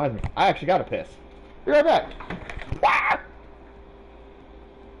 Which reminds me, I actually got to piss. Be right back. Ah!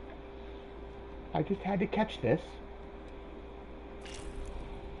 I just had to catch this.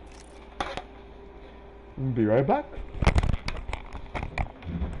 Be right back.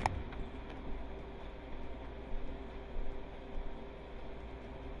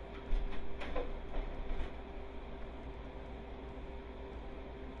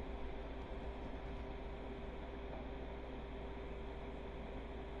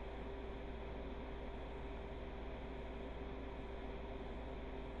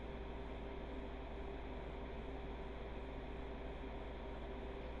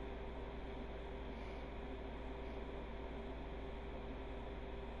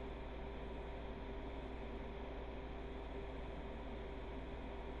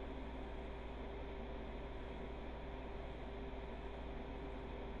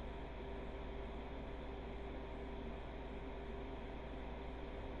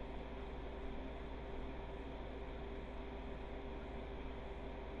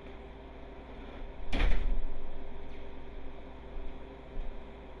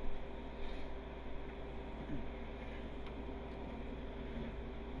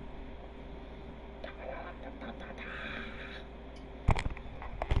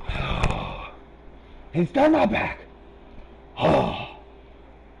 He's done my back. Oh.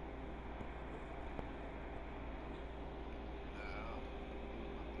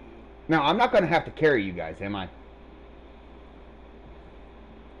 Now, I'm not going to have to carry you guys, am I?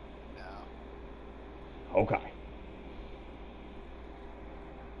 No. Okay.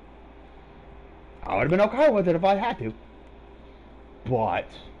 I would have been okay with it if I had to. But...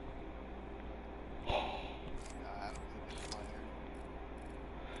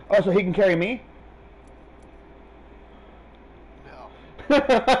 Oh, so he can carry me? No. We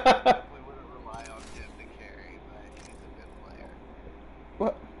wouldn't rely on him to carry, but he's a good player.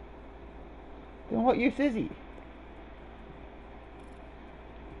 What? Then what use is he?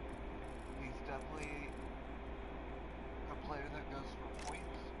 He's definitely a player that goes for points.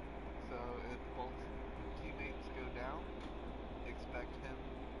 So if both teammates go down, expect him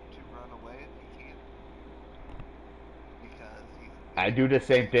to run away if he can. Because he's... I do the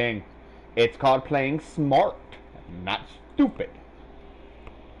same thing. It's called playing smart, not stupid.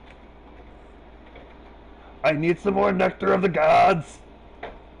 I need some more nectar of the gods.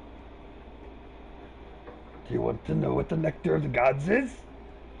 Do you want to know what the nectar of the gods is?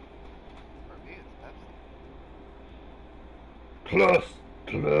 For me, it's Pepsi. Close,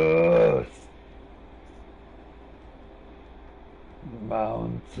 close.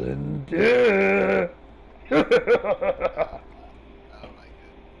 Mountain Dew.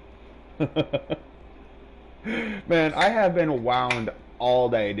 Man, I have been wound all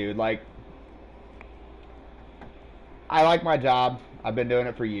day, dude. Like, I like my job. I've been doing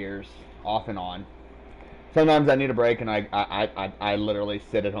it for years, off and on. Sometimes I need a break, and I literally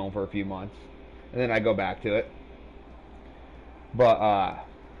sit at home for a few months, and then I go back to it. But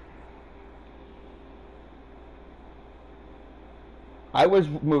I was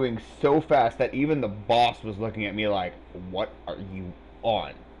moving so fast that even the boss was looking at me like, "What are you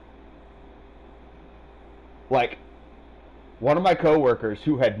on?" Like, one of my coworkers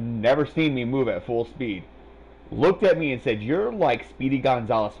who had never seen me move at full speed looked at me and said, "You're like Speedy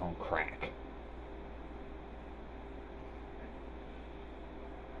Gonzalez on crack."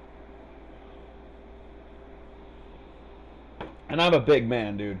 And I'm a big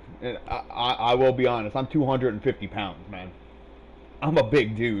man, dude. And I will be honest, I'm 250 pounds, man. I'm a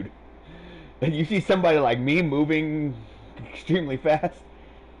big dude. And you see somebody like me moving extremely fast,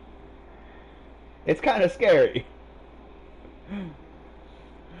 it's kind of scary.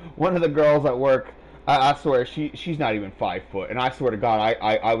 One of the girls at work, I swear, she's not even 5 foot. And I swear to God,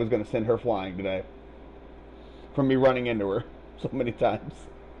 I was going to send her flying today. From me running into her so many times.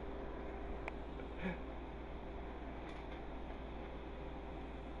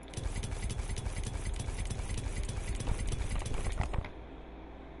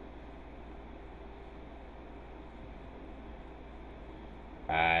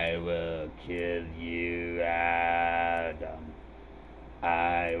 I will kill you, Adam.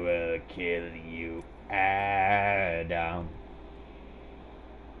 I will kill you, Adam.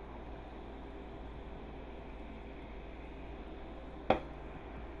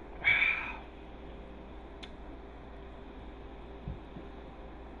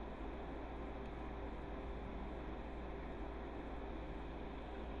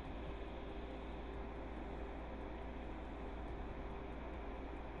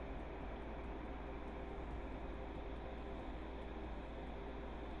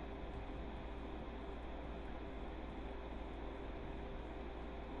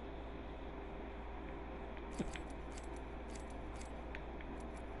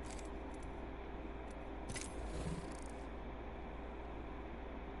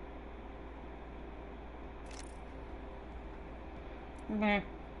 Nah.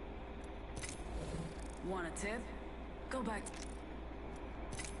 Want a tip? Go back.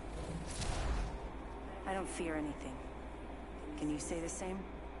 I don't fear anything. Can you say the same?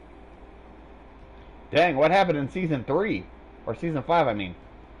 Dang, what happened in Season 3? Or Season 5, I mean.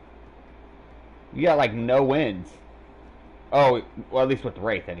 You got, like, no wins. Oh, well, at least with the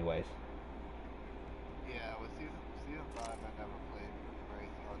Wraith, anyways. Yeah, with season 5, I never played Wraith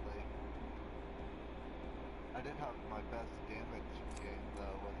hardly. I did have my best damage game,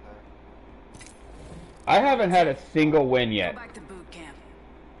 though, with her. I haven't had a single win yet. Go back to boot camp.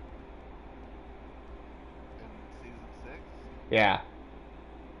 In season 6? Yeah.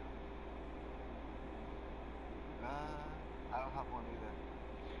 I don't have one either.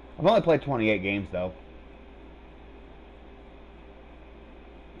 I've only played 28 games, though.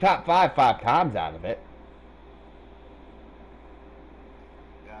 Top 5 times out of it.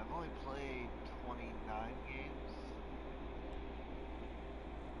 Yeah, I've only played 29 games.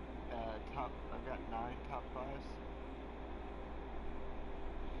 I've got 9 top 5s.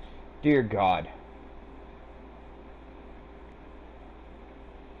 Dear God.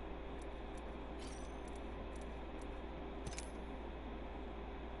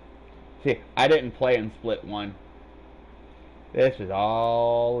 See, I didn't play in Split 1. This was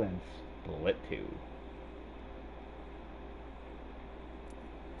all in Split 2.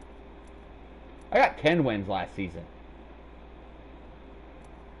 I got 10 wins last season.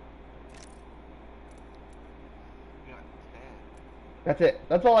 You got 10. That's it.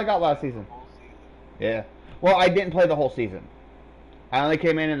 That's all I got last season. Whole season. Yeah. Well, I didn't play the whole season. I only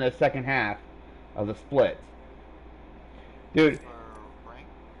came in the second half of the split. Dude. For rank?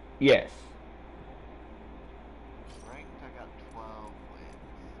 Yes. Ranked, I got 12 wins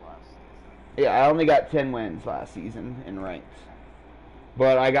last season. Yeah, I only got 10 wins last season in ranked.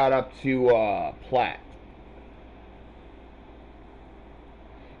 But I got up to plat.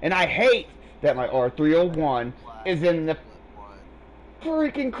 And I hate that my R301 is in the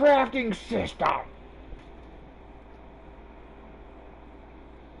freaking crafting system. I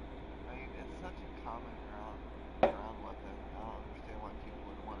mean, it's such a common ground weapon. I don't understand why people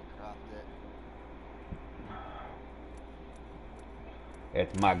would want to craft it.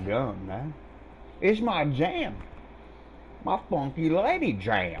 It's my gun, man. It's my jam. My funky lady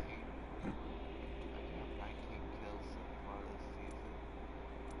jam. I do have 19 kills so far this season.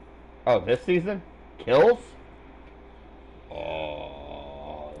 Oh, this season? Kills?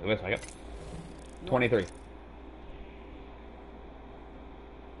 Oh, wait a second. 23.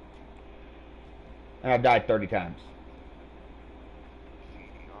 And I've died 30 times.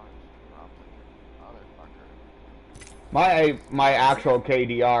 My actual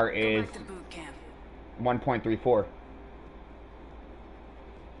KDR is 1.34. Yeah,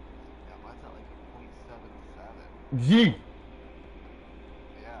 mine's at like a 0.77. Gee.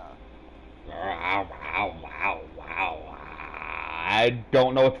 Yeah. Wow. I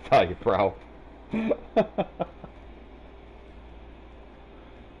don't know what to tell you, bro.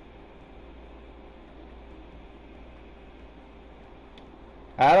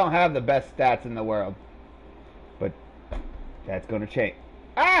 I don't have the best stats in the world, but that's gonna change.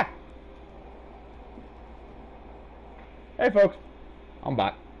 Ah! Hey, folks, I'm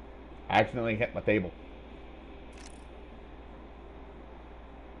back. I accidentally hit my table.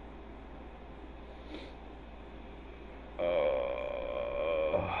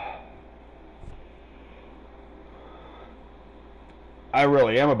 I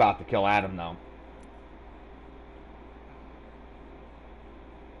really am about to kill Adam, though.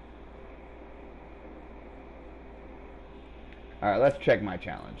 Alright, let's check my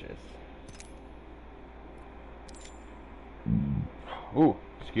challenges. Ooh,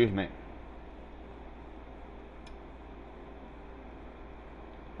 excuse me.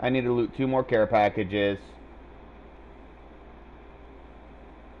 I need to loot 2 more care packages.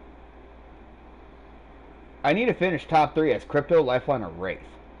 I need to finish top 3 as Crypto, Lifeline, or Wraith.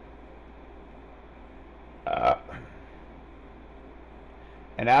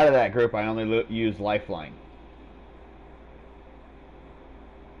 And out of that group, I only use Lifeline.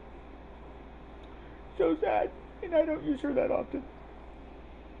 So sad, and I don't use her that often.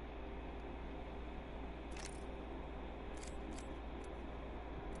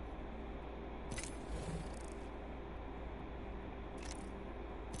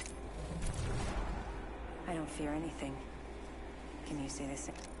 I don't fear anything. Can you say the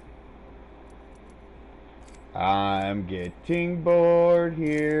same? I'm getting bored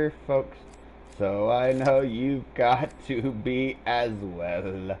here, folks, So I know you've got to be as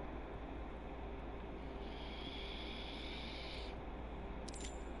well.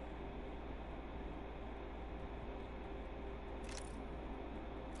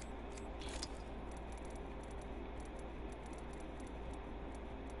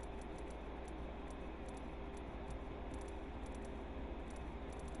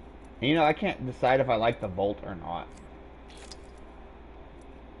 You know, I can't decide if I like the Bolt or not.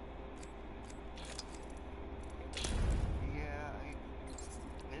 Yeah,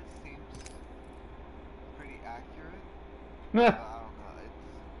 it seems pretty accurate. I Meh. don't know.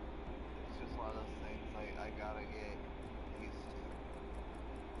 It's just one of those things I gotta get used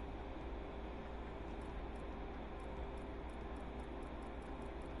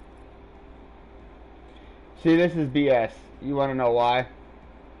to. See, this is BS. You want to know why?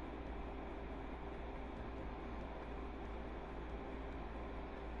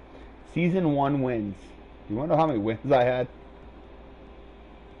 Season 1 wins. Do you want to know how many wins I had?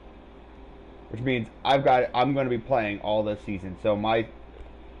 Which means I'm going to be playing all this season, so my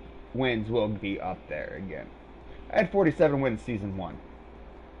wins will be up there again. I had 47 wins Season 1.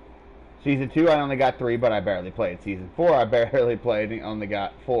 Season 2, I only got 3, but I barely played. Season 4, I barely played and only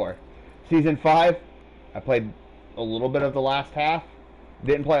got 4. Season 5, I played a little bit of the last half.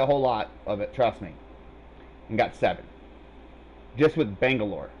 Didn't play a whole lot of it, trust me. And got 7. Just with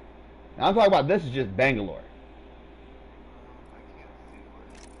Bangalore. Now I'm talking about this is just Bangalore. I can't see where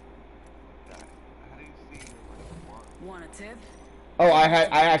that. How do you see what? Want a tip? Oh, I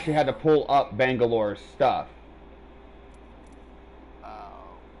actually had to pull up Bangalore's stuff. Oh.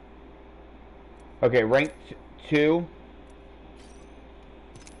 Okay, ranked 2.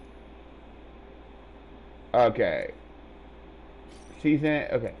 Okay.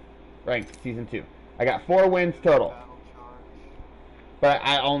 Ranked season 2. I got 4 wins total. But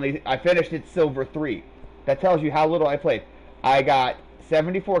I finished at silver 3. That tells you how little I played. I got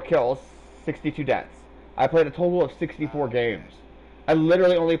 74 kills, 62 deaths. I played a total of 64 games. I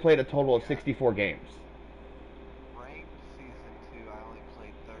literally only played a total of 64 games. Ranked season 2, I only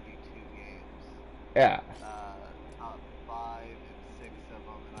played 32 games. Yeah. Top 5 and 6 of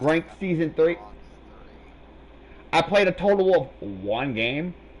them. And Ranked season 3. I played a total of 1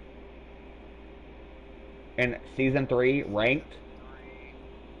 game. In season 3, ranked.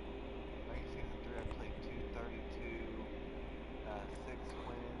 Ranked season 3, I played 232, 6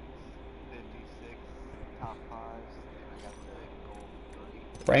 wins, 56 top 5s, and I got the gold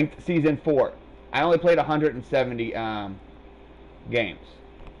 3. Ranked season 4. I only played 170 games.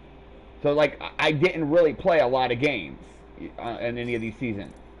 So like I didn't really play a lot of games in any of these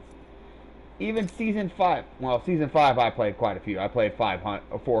seasons. Even season 5. Well, season 5 I played quite a few. I played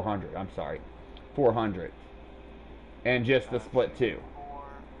 400. I'm sorry, 400. And just the split 2.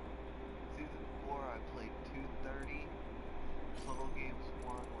 Season 4, I played 230. Total games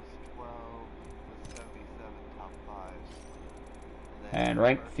won was 12 with 77 top 5s. And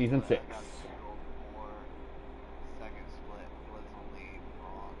ranked season 6. I got the gold 4. Second split was only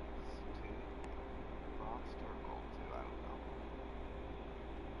bronze 2. Bronze or gold 2, I don't know.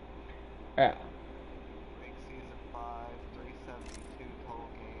 Yeah. Ranked season 5, 372 total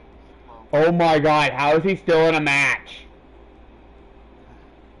games. 12 Oh my God! How is he still in a match?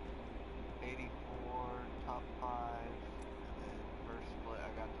 84 top 5, and then first split I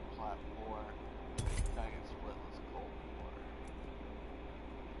got the plat 4. Second split was gold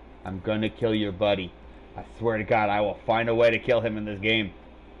 4. I'm gonna kill your buddy. I swear to God, I will find a way to kill him in this game.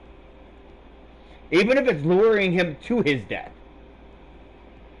 Even if it's luring him to his death.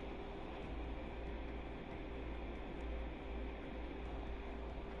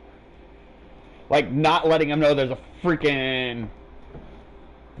 Like, not letting him know there's a freaking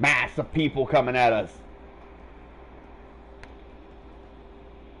mass of people coming at us.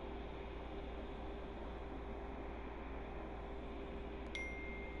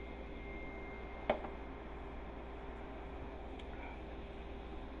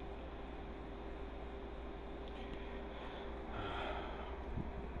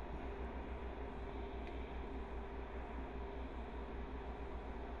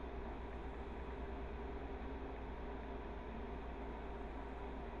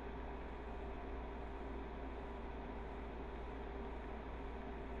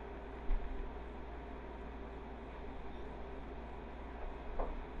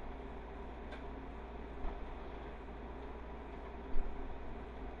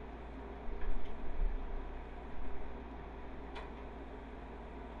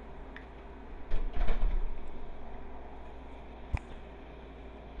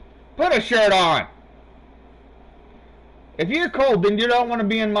 Put a shirt on. If you're cold, then you don't want to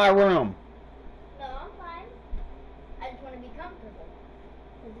be in my room.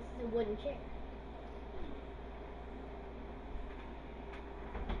 wooden chair.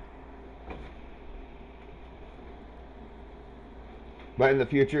 But in the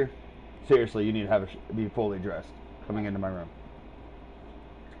future, seriously, you need to have be fully dressed coming into my room.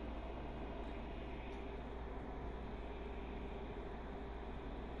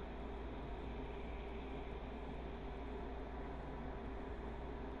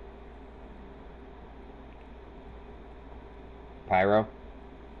 Pyro?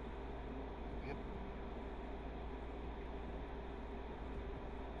 Yep.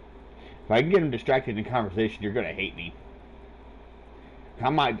 If I can get him distracted in conversation, you're gonna hate me. I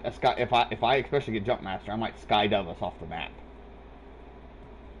might if I especially get Jump Master, I might skydive us off the map.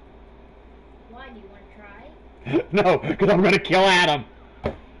 Why, do you want to try? No, because I'm gonna kill Adam.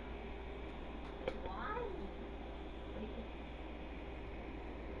 Why?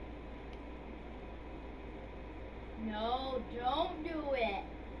 No, don't do it.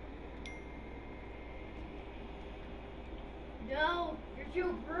 No, you're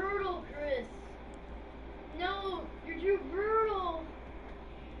too brutal, Chris. No, you're too brutal.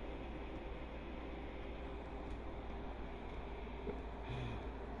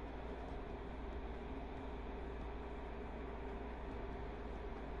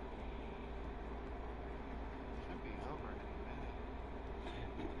 Should be over in a minute.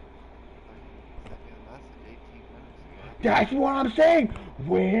 Like, sent me a message 18 minutes ago. That's what I'm saying.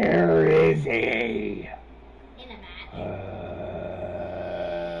 Where is he? In a match.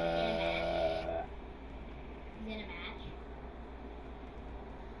 He's in a match.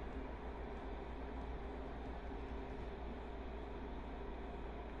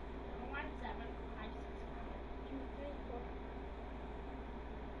 1, 7, 5, 6, 2, 3, 4.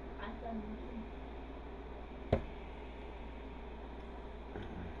 I've done nothing.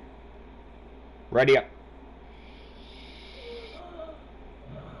 Ready up.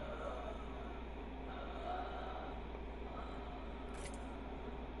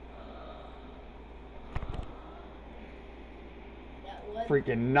 That was.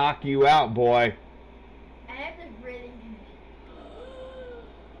 Freaking knock you out, boy. I have the breathing condition.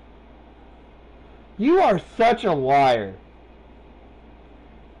 You are such a liar.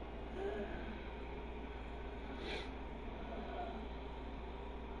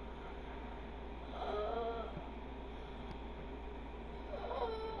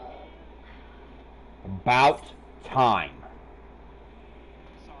 About time.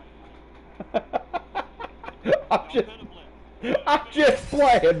 I'm just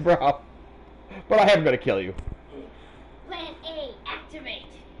playing, bro. But I am gonna kill you. Plan A, activate.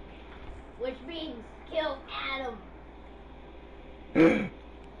 Which means kill Adam. The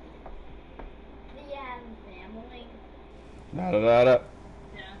Adam family. Da da da da.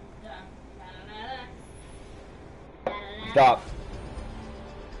 Stop.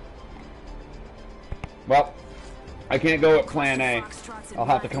 Well, I can't go with plan A. I'll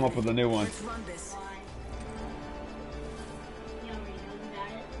have to come up with a new one. If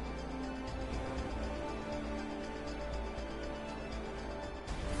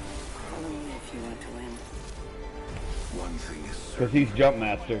you want to win. One thing is certain. Because he's Jump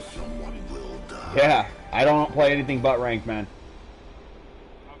Master. Someone will die. Yeah, I don't play anything but ranked, man.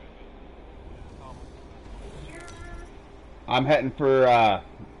 I'm heading for,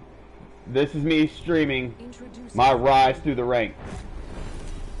 this is me streaming my rise through the rank.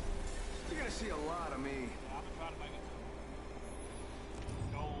 You're gonna see a lot of me.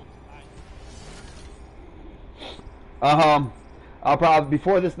 I'll probably,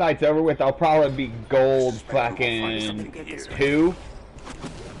 before this night's over with, I'll probably be gold fucking 2.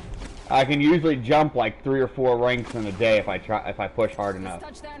 I can usually jump like 3 or 4 ranks in a day if I push hard enough.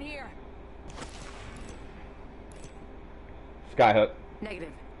 Touchdown here. Skyhook.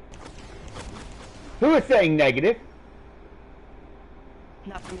 Negative. Who is saying negative?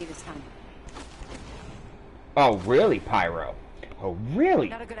 Not for me this time. Oh, really, Pyro? Oh, really?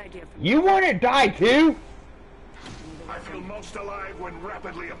 Not a good idea for me. You want to die too? I feel most alive when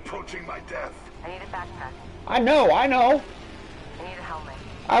rapidly approaching my death. I need a backpack. I know. I need a helmet.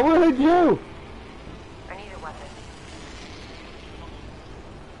 I really do. I need a weapon.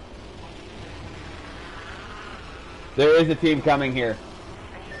 There is a team coming here.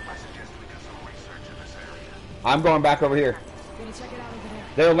 I suggest we do some research in this area. I'm going back over here. Gonna check it out over there.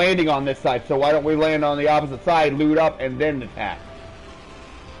 They're landing on this side, so why don't we land on the opposite side, loot up, and then attack?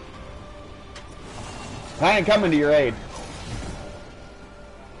 I ain't coming to your aid.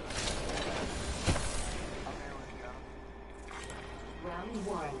 Round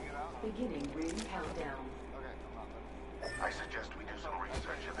 1. Beginning ring countdown. I suggest we do some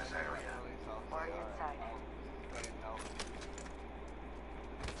research in this area. We're inside.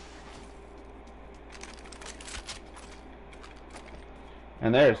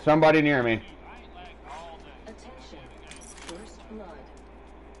 And there's somebody near me. Attention. First blood.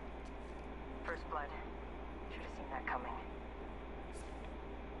 First blood. Should have seen that coming.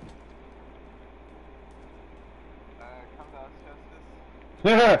 Come to us,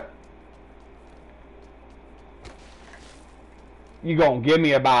 Justice. You gonna give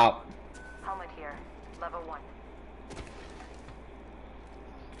me about... Helmet here. Level 1.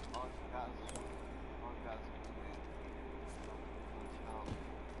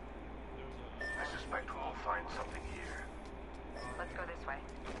 I suspect we'll find something here. Let's go this way.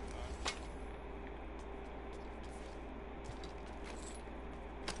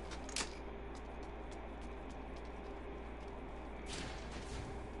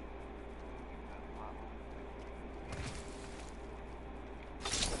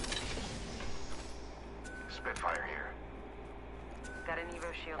 Spitfire here. Got an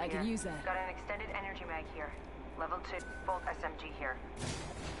Evo shield I here. can use that. Got an extended energy mag here. Level 2 bolt SMG here.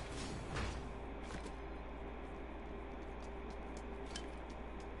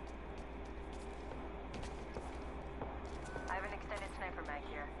 I have an extended sniper mag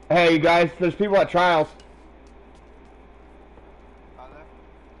here. Hey, you guys, there's people at trials. Are there?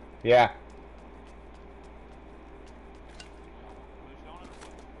 Yeah.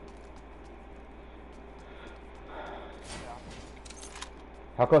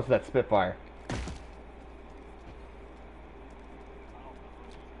 How close is that Spitfire?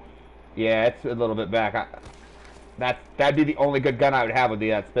 Yeah, it's a little bit back. That'd be the only good gun I would have would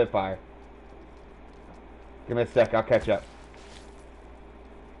be that Spitfire. Give me a sec, I'll catch up.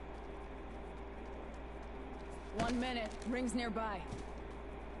 1 minute. Rings nearby.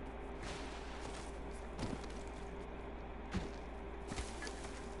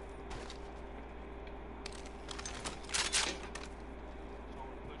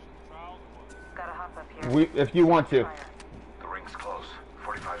 Gotta hop up here. If you want to. The ring's close.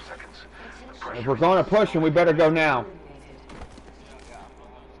 45 seconds. The If we're going to push, and we better go now.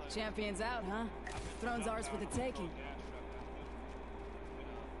 Champions out, huh? Throne's ours for the taking.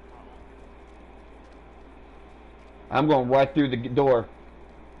 I'm going right through the door.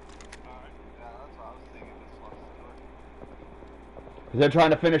 Yeah, that's what I was thinking. This one's the door. Because they're trying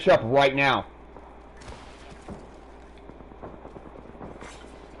to finish up right now.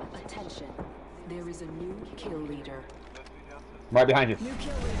 Attention. There is a new kill leader. Right behind you. New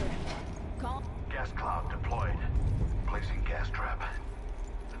kill leader. Call. gas cloud deployed. Placing gas trap.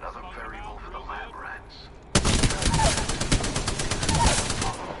 Another variable for the lab rats.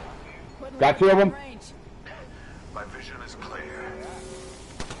 Got 2 of them. My vision is clear.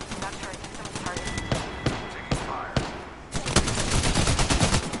 Not sure I see some targets. Taking fire.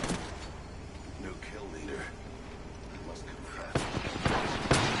 New kill leader. I must confess.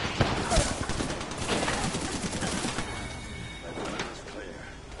 My vision is clear.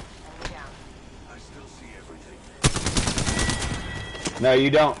 Enemy down. I still see everything. No, you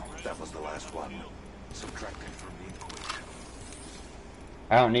don't. That was the last one. Subtracting from me quick.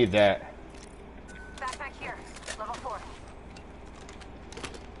 I don't need that. Backpack here. Level 4.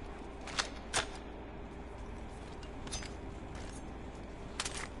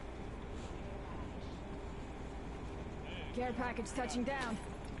 Care package touching down.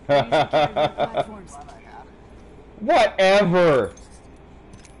 Platforms. Whatever.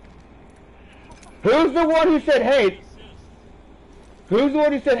 Who's the one who said, hey? Who's the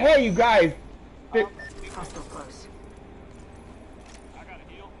one who said, hey, you guys? Hostile close.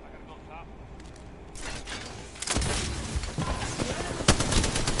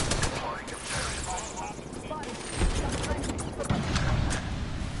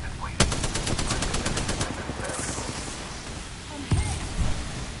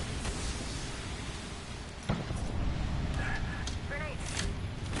 Grenade.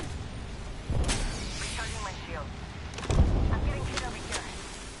 Recharging my shield. I'm getting hit over here.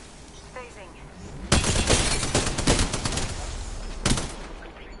 Phasing.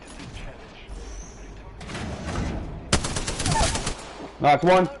 Knocked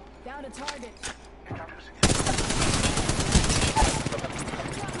one. Down to target.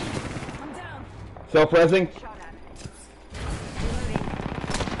 I'm down. Self-resing. Shot at.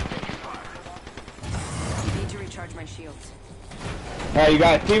 Need to recharge my shields. Alright, you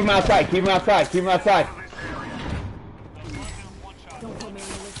guys, keep them outside. Keep them outside. Keep them outside. Don't put me on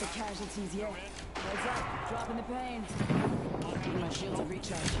the list of casualties yet. Heads up. Dropping the pain. Give my shields a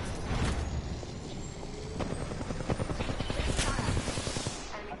recharge.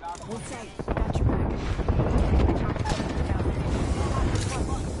 Hold tight. Got your back.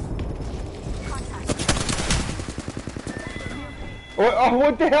 Oh,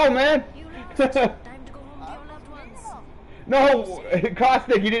 what the hell, man? Time to go home to your loved ones. No,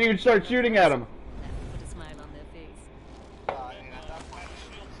 Caustic, you didn't even start shooting at him. Put a smile on their face.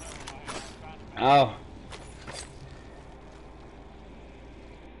 Oh.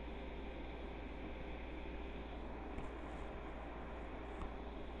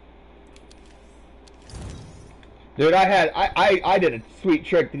 Dude, I did a sweet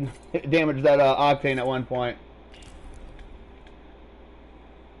trick to damage that Octane at one point.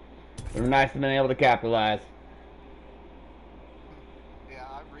 It was nice to be able to capitalize. Yeah,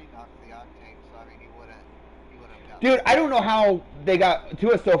 I re-knocked the Octane, so I mean he wouldn't have Dude, I don't know how they got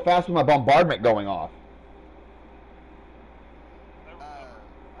to us so fast with my bombardment going off. I don't,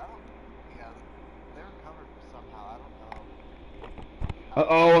 yeah, they were covered somehow, I don't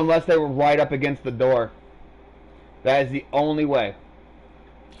know. Oh, unless they were right up against the door. That is the only way.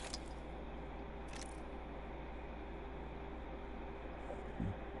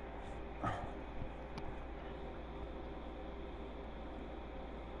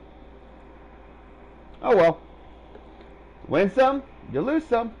 Oh well. Win some, you lose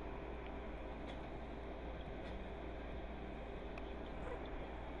some.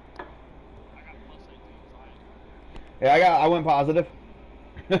 Yeah, I went positive.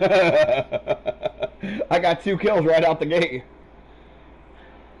 I got 2 kills right out the gate.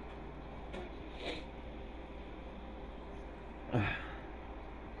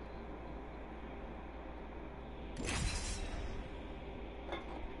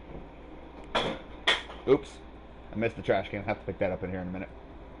 Oops. I missed the trash can. I have to pick that up in here in a minute.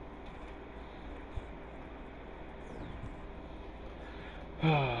 I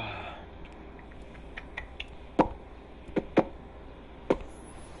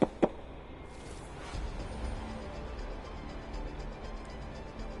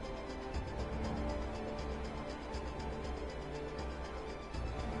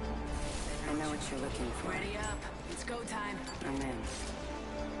know what you're looking for. Ready up. It's go time. I'm in.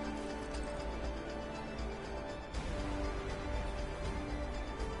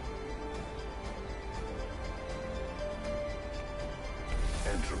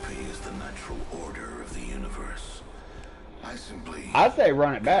 Entropy is the natural order of the universe. I simply I'd say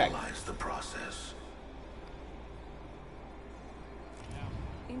run it back. analyze the process.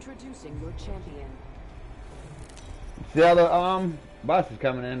 Introducing your champion. See how the bus is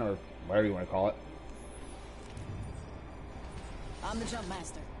coming in, or whatever you want to call it. I'm the jump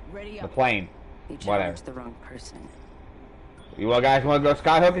master. Ready The up. plane. You Whatever. challenged the wrong person. You guys want to go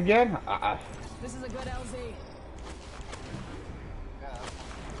skyhook again? This is a good LZ.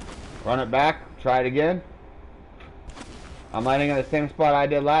 Run it back. Try it again. I'm landing in the same spot I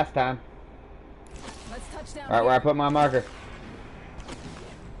did last time. Let's touch down. Right where I put my marker.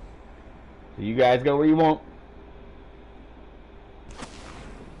 So you guys go where you want.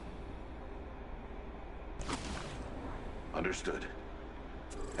 Understood.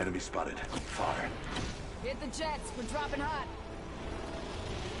 Enemy spotted. Fire. Hit the jets. We're dropping hot.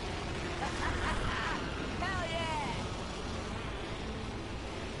 Hell yeah!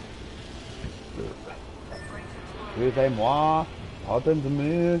 Excusez-moi.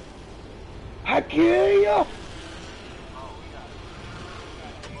 Attendez-moi. I kill you.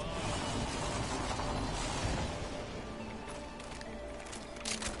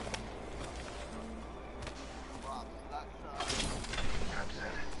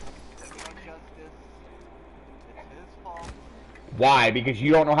 Why? Because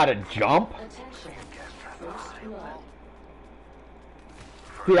you don't know how to jump?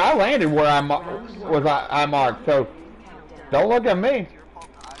 See, I landed where I marked, so don't look at me.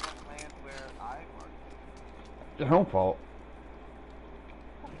 It's your own fault.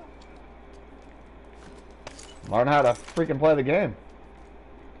 Learn how to freaking play the game.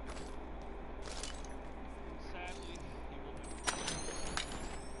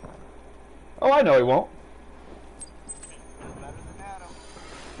 Oh, I know he won't.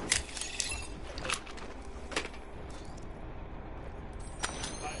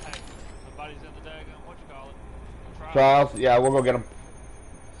 Charles, yeah, we'll go get him.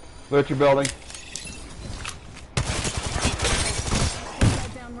 Loot your building.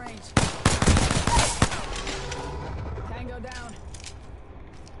 Down range. Tango down.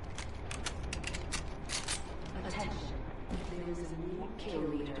 Attention. There is a new kill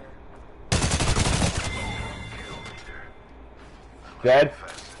leader. Dead.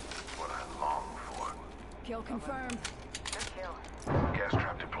 What I long for. Kill confirmed. Good kill. Gas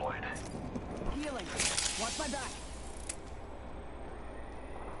trap deployed. Healing. Watch my back.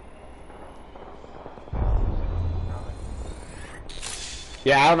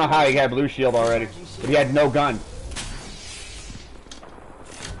 Yeah, I don't know how he had blue shield already, but he had no gun.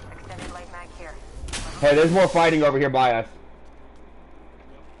 Extended light mag here. Hey, there's more fighting over here by us.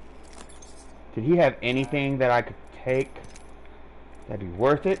 Did he have anything that I could take that'd be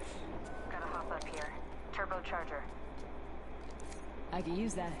worth it? Gotta hop up here. Turbocharger. I could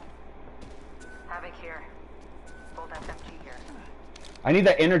use that. Havoc here. Bolt SMG here. I need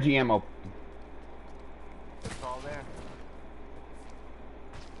that energy ammo. It's all there.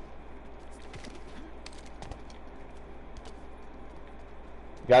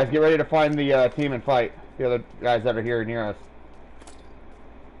 Guys, get ready to find the team and fight. The other guys that are here near us.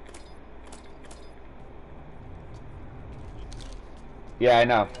 Yeah, I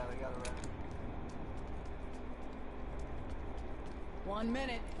know. 1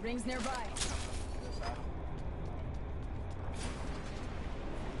 minute. Rings nearby.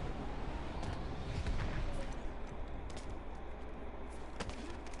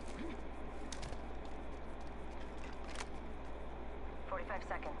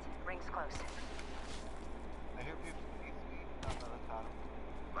 Rings close. I hear people easily on the other side.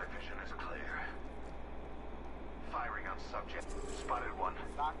 My vision is clear. Firing on subject. Spotted one.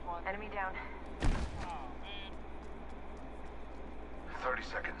 Knocked one. Enemy down. 30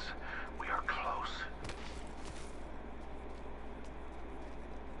 seconds. We are close.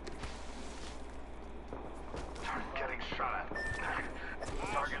 Getting shot at.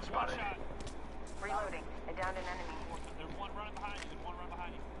 Target spotted. Reloading. I downed an enemy. There's one running behind you. There's one running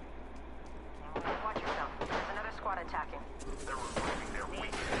behind you. Watch yourself. There's another squad attacking. They're removing their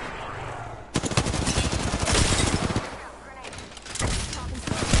weak. Grenade.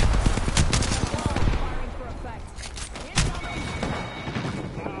 Firing for effect. Incoming!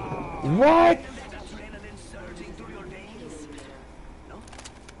 What?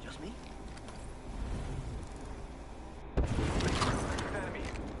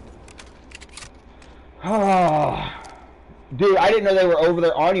 Oh, dude, I didn't know they were over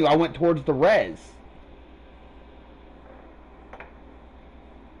there on you. I went towards the res.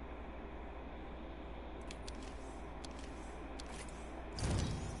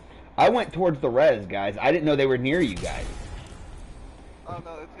 I went towards the res, guys. I didn't know they were near you guys. Oh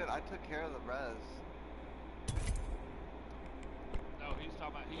no, it's good. I took care of the res. No, he's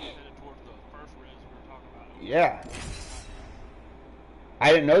talking about, he's headed towards the first res we were talking about. Yeah.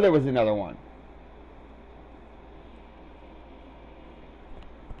 I didn't know there was another one.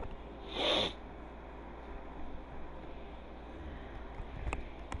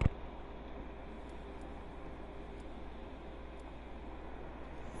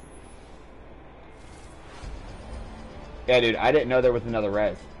 Yeah, dude, I didn't know there was another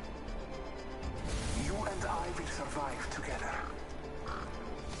res. You and I will survive together.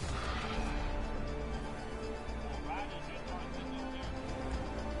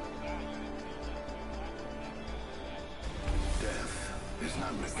 Death is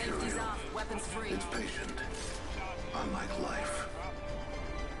not Safety's mercurial. off. Weapons free. It's patient. Unlike life.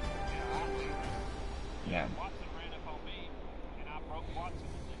 Yeah. Watson ran up on me, and I broke Watson.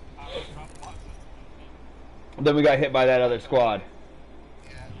 I dropped Watson. Then we got hit by that other squad.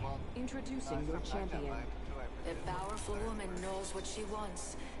 Yeah, well, Introducing your champion. A powerful woman knows what she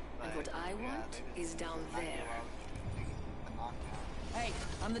wants. And what I want is down there. Hey,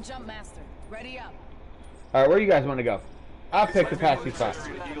 I'm the jump master. Ready up. Alright, where do you guys want to go? I'll pick the passing spot.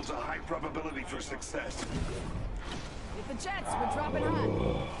 Yields a high probability for success. Get the jets. We're dropping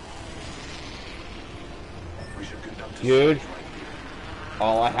hot. We should conduct a Dude, search right here.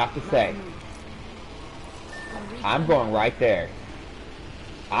 all I have to say, I'm going right there.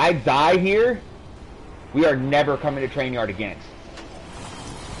 I die here, we are never coming to train yard again.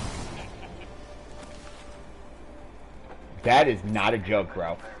 That is not a joke,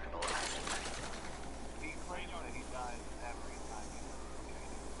 bro.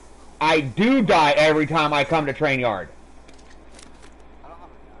 I do die every time I come to train yard.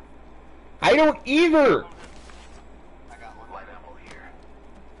 I don't either. I got one. Light ammo here.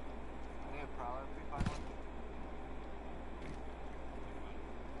 I need a prowler if we find one.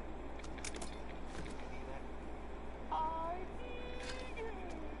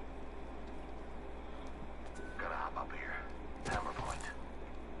 Gotta hop up here. Hammer point.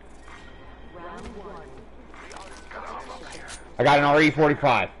 Round one. Gotta hop up here. I got an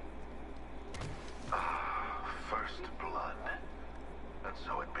RE45. First blood. And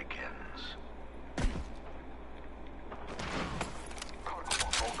so it begins. Hold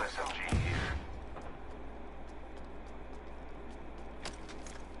SMG here.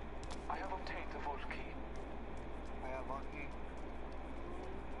 I have obtained the vault key. I have one key.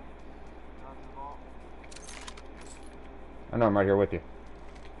 Run to the vault. I know I'm right here with you.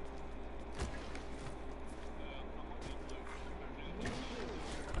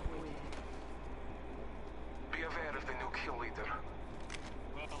 Be aware of the new kill leader.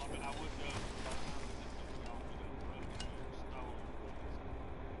 Well, I mean, I would go.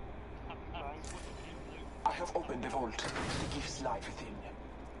 have opened the vault. The gifts lie within.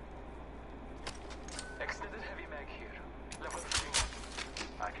 Extended heavy mag here. Level 3.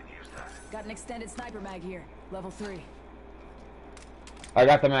 I can use that. Got an extended sniper mag here. Level 3. I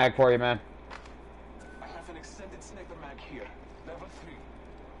got the mag for you, man. I have an extended sniper mag here. Level 3.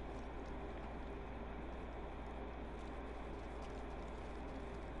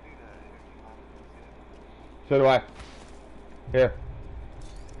 So do I. Here.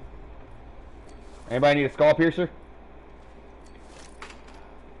 Anybody need a skull piercer?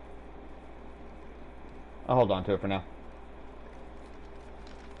 I'll hold on to it for now.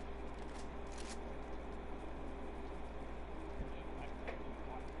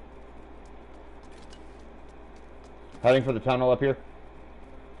 Heading for the tunnel up here.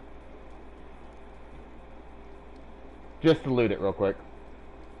 Just to loot it real quick.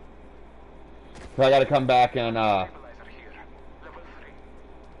 So I gotta come back and I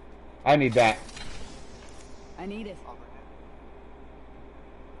need that. I need it.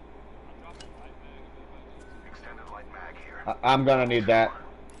 Extended light mag here. I'm gonna need that.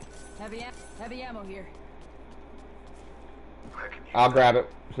 Heavy ammo here. I'll grab it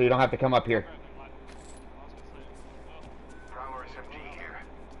so you don't have to come up here. Prowler SMG here.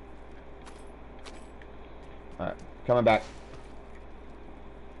 Alright, coming back.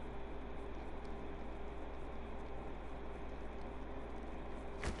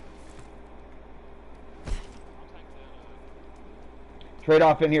 Trade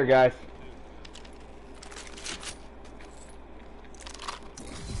off in here, guys.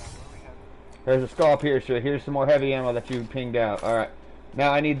 There's a skull piercer. Here's some more heavy ammo that you pinged out. Alright.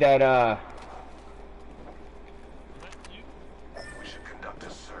 Now I need that, We should conduct a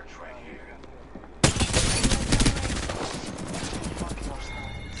search right here.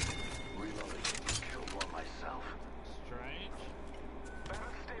 Reloading. Killed one myself. Strange.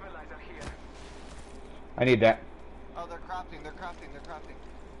 Barrel stabilizer here. I need that. Oh, they're crafting, they're crafting, they're crafting.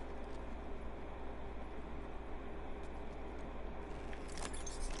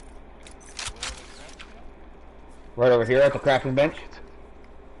 Right over here at the crafting bench.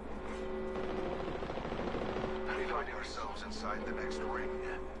 We find ourselves inside the next ring.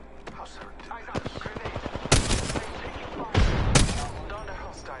 How certain Eyes up. Grenade. Down the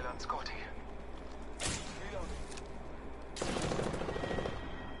hostile on Scotty.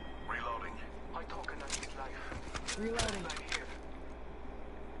 reloading. I token on his life. Reloading. Here.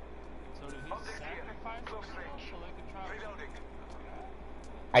 So did he Object here. sacrifice Close himself range. so they could try? Reloading.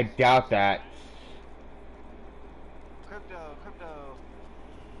 I doubt that. Crypto.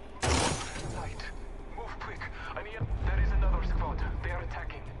 Light. Move quick. I need. There is another squad. They are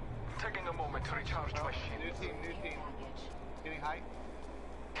attacking. Taking a moment to recharge my shield. New team. Getting high.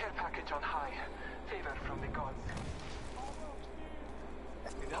 Care package on high. Favor from the gods.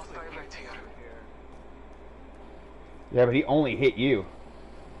 Hostile right here. Yeah, but he only hit you.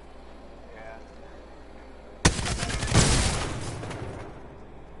 Yeah.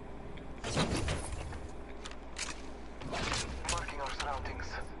 Marking our surroundings.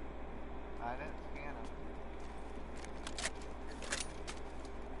 I didn't scan him.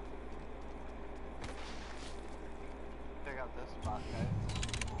 Check out this spot,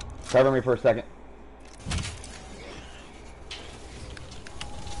 guys. Cover me for a second.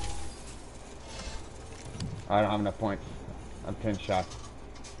 I don't have enough points. I'm 10 shots.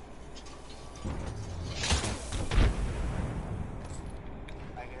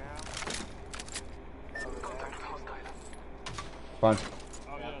 I hear him. Contact with hostile. Fun.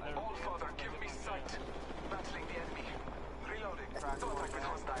 Oh yeah, there. All father, give me sight. Battling the enemy. Reloading. Contact with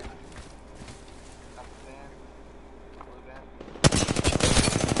hostile. Up the van. Blue van.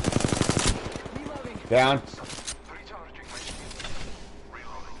 Reloading. Down. Recharging my shield.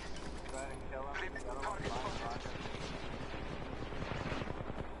 Reloading. Go ahead and kill him. Flip. Got him Target on spotted.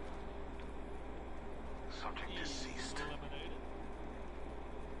 Subject deceased. Eliminated.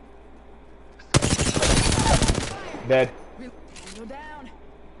 Dead. Go down.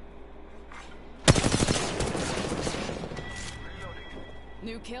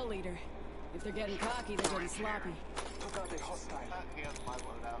 New kill leader. If they're getting cocky, they're getting sloppy. Took out a hostile. He has my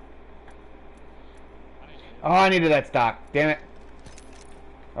loadout. Oh, I needed that stock. Damn it.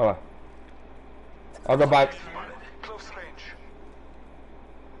 Oh well. I'll go buy. Close range.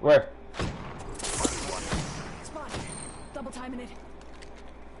 Where? Spot. Double timing it.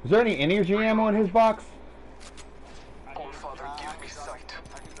 Is there any energy ammo in his box? All father, give me sight.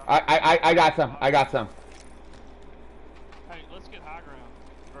 I got some. I got some. Hey, let's get high ground.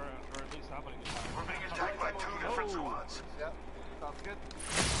 Or at least I'm gonna get high We're ground. being attacked by two different squads. Yep. Sounds good.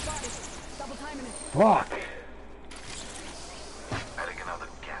 Spotted. Double timing it. Fuck. Adding another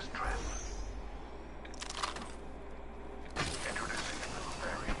gas trap.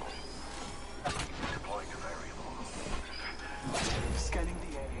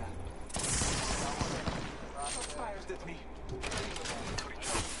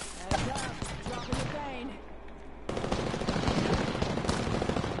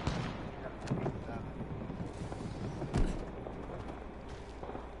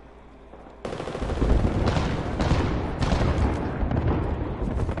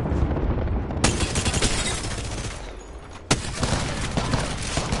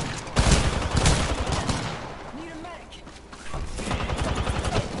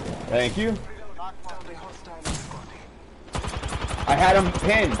 Thank you. I had him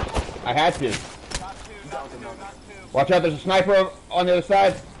pinned. I had to. Watch out, there's a sniper on the other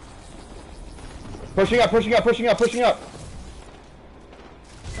side. Pushing up, pushing up, pushing up, pushing up.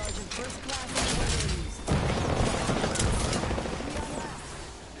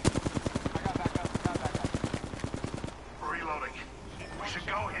 Reloading. We should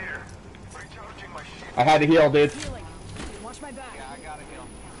go here. Recharging my shield. I had to heal, dude. Watch my back. Yeah, I gotta heal.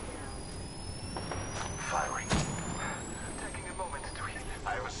 Firing. Taking a moment to heal.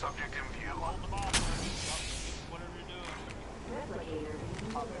 I have a subject in view. Hold them off. What are we doing?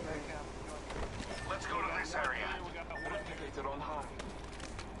 Let's go to this area. Replicator on high.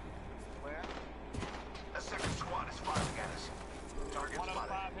 Where? A second squad is firing at us. Target 105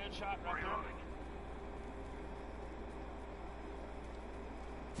 spotted. headshot right Reloading.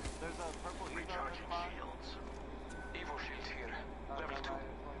 There's a purple Evo Recharging shields. Evo shield here. Level 2.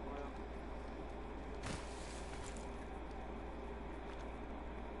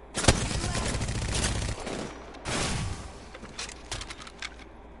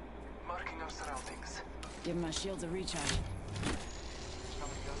 Marking our surroundings. Give my shields a recharge.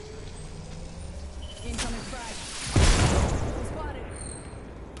 Incoming frag. Spotted.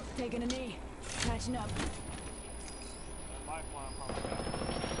 Taking a knee. Catching up. Lifeline probably got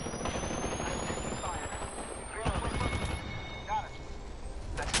it. Got it.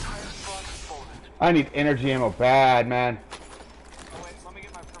 That entire squad has fallen. I need energy ammo bad, man. Oh wait, let me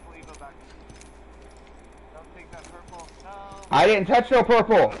get my purple Evo back. Don't take that purple. No. I didn't touch no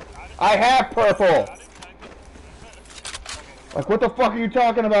purple. I have purple. Like, what the fuck are you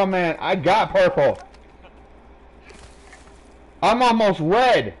talking about, man? I got purple. I'm almost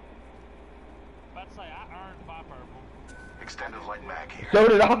red. About to say, I earned my purple. Extended light mag here. So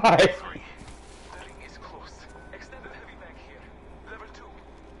did I. 3. The ring is close. Extended heavy mag here. Level 2.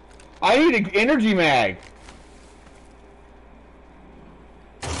 I need an energy mag.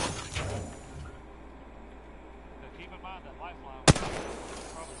 Now keep in mind that lifeline was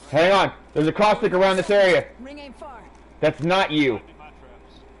probably Hang on. There's a caustic around this area. Ring ain't far. That's not you. might be my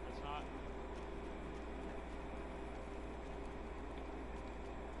traps. That's not.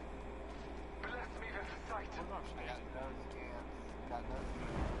 Bless me with sight. I got no scans. Got no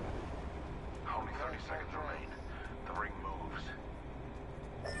Only 30 seconds remain. The ring moves.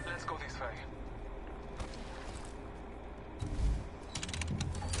 Let's go this way.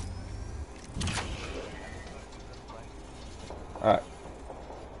 Alright.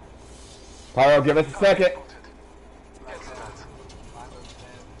 Pyro, give us a second.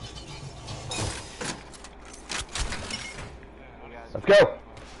 Let's go.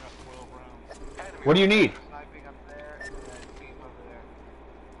 What do you need? sniping up there and then team over there.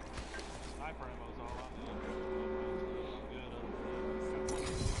 Sniper ammo's all I need. I'm good.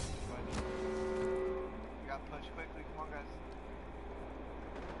 We got push quickly. Come on, guys.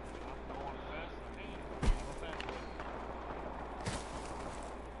 I'm going as fast as I can. I'm a fast boy.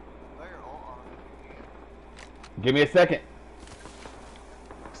 Throw your ult on if you can. Give me a second.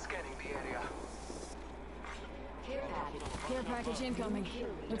 Scanning the area. Care package incoming.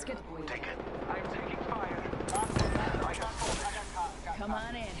 Let's get. Take it. I'm taking fire. Come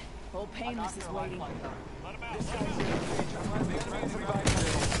on in. Old Painless is waiting. Let him out.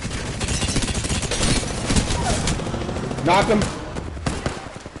 Knock him.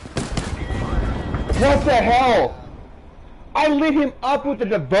 What the hell? I lit him up with the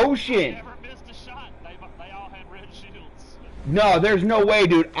devotion. Never missed a shot. They all had red shields. No, there's no way,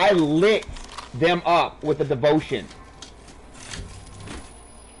 dude. I lit them up with the devotion.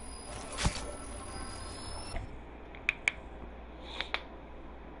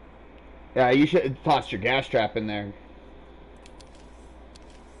 Yeah, you should have tossed your gas trap in there.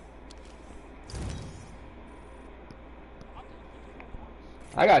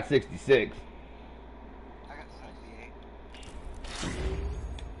 I got 66. I got 78.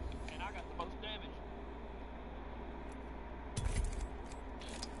 And I got the most damage.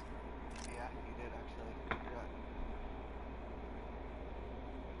 Yeah, you did actually. Yeah.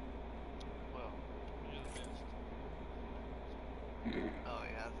 Well, you're the best. Oh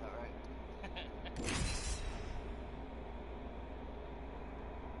yeah, that's not right.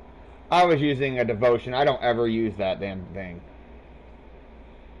 I was using a devotion. I don't ever use that damn thing.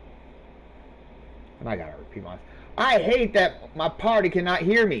 And I gotta repeat myself. I hate that my party cannot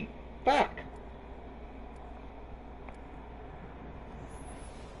hear me. Fuck.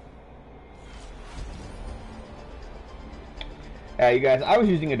 Yeah, you guys, I was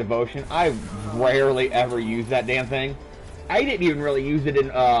using a devotion. I rarely ever use that damn thing. I didn't even really use it in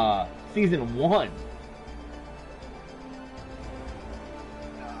season 1.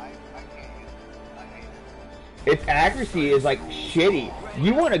 No, I its accuracy is like shitty.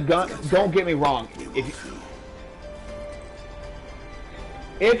 You want a gun? Don't get me wrong.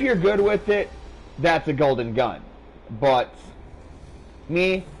 If you're good with it, that's a golden gun. But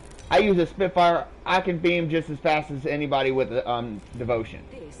me, I use a Spitfire. I can beam just as fast as anybody with devotion.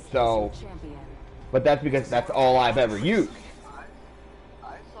 So, but that's because that's all I've ever used.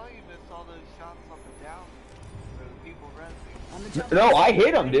 I saw you miss all those shots on the down for the people resting. No, I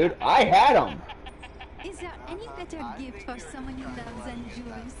hit him, dude. I had him. Is there any better gift for someone you love than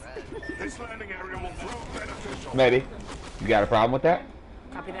jewels? This landing area will prove beneficial. Maybe. You got a problem with that?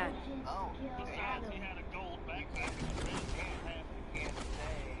 Copy that. Oh,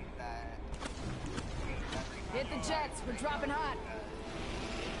 Hit the jets. We're dropping hot.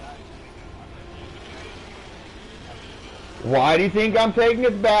 Why do you think I'm taking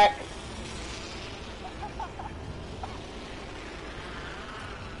us back?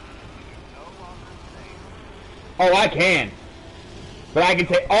 Oh, I can. But I can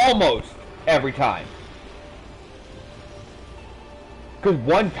take almost every time. Because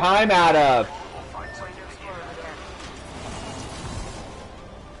one time out of...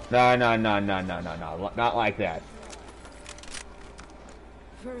 No. Not like that.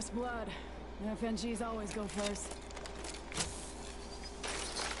 First blood. FNGs always go first.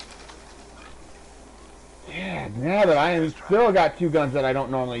 Yeah, now that I am still got two guns that I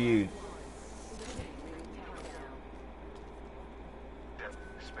don't normally use.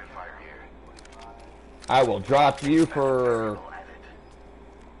 Spitfire here. I will drop you for...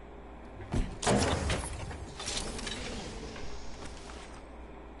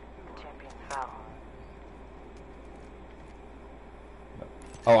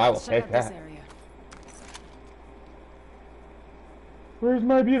 Oh, I will take that. Where's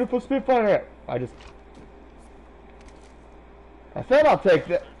my beautiful Spitfire at? I said I'll take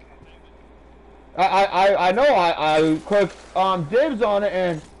that. I know I clicked dibs on it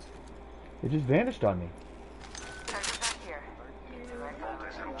and it just vanished on me.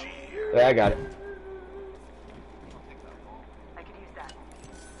 Yeah, I got it. I could use that.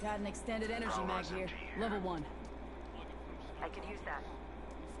 Got an extended energy mag here. Level 1. I could use that.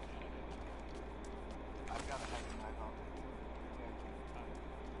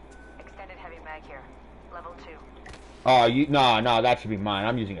 Extended heavy mag here. Level 2. Oh, no, that should be mine.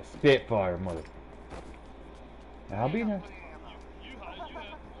 I'm using a Spitfire, mother. I'll be nice.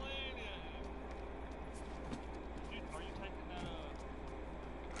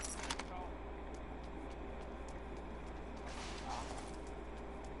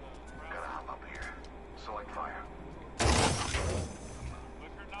 Gotta hop up here. Select fire.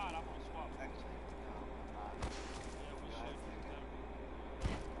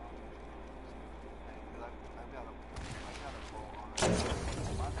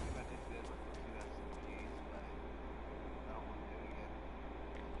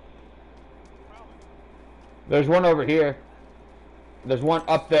 There's one over here. There's one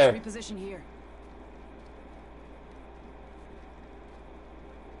up there. Reposition here.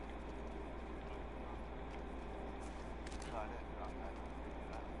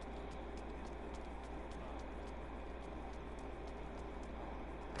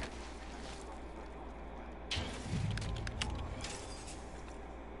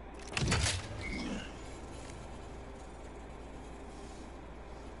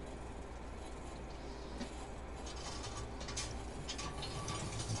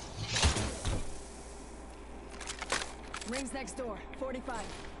 Rings next door. 45.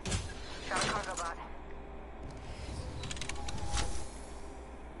 Got a cargo bot.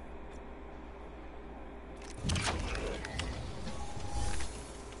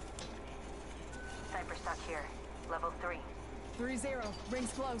 Sniper stuck here. Level 3. 3-0.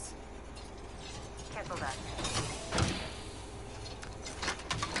 Rings close. Cancel that.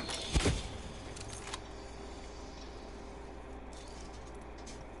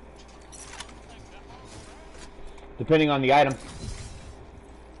 Depending on the item.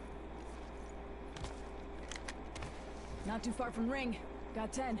 Not too far from ring.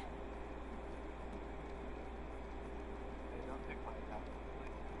 Got 10.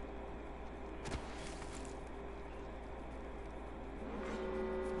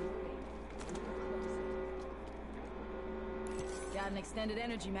 Got an extended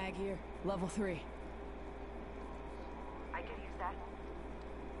energy mag here. Level 3. I could use that.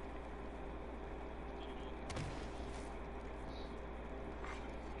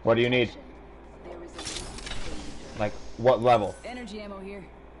 What do you need? Like, what level? Energy ammo here.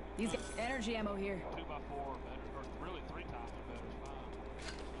 These got energy ammo here. 2x4 better, or really 3 times better is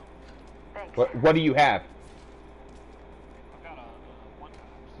fine. Thanks. What do you have? I've got a 1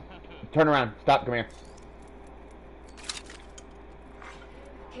 times. Turn around. Stop. Come here.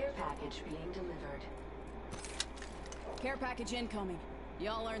 Care package being delivered. Care package incoming.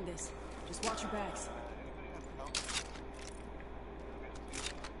 Y'all earned this. Just watch your backs.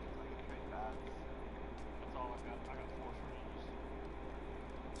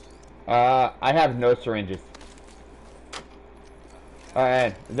 I have no syringes.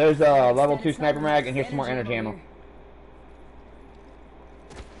 Alright, there's a level 2 sniper mag, and here's some more energy ammo.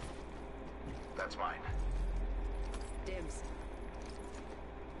 That's mine. Dibs.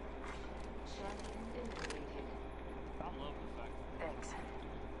 Thanks.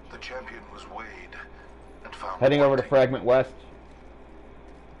 The champion was weighed and found Heading over to wanting. Fragment West.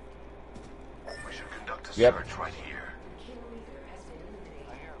 We should conduct a Yep. search right here.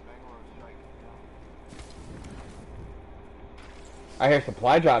 I hear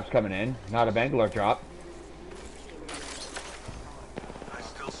supply drops coming in, not a Bangalore drop. I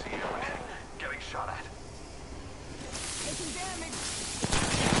still see everything getting shot at. Taking damage.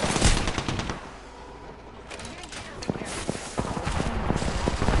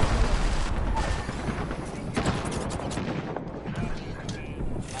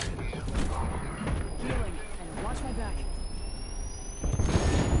 Healing. And watch my back.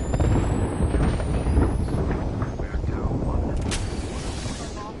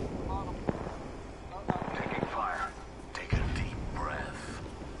 Taking fire. Take a deep breath.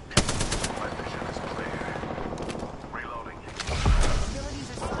 My vision is clear. Reloading. Abilities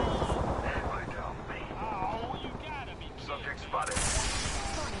are silenced. Right down me. Oh, you gotta be kidding. Subject spotted.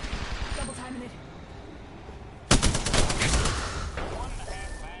 Double timing it.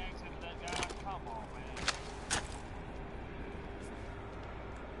 1.5 bags into that guy. Come on, man.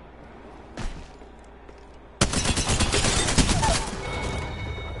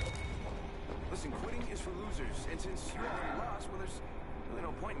 Listen, quitting is for losers, and since you already lost, well, there's really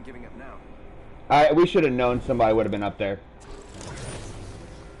no point in giving up now. We should have known somebody would have been up there.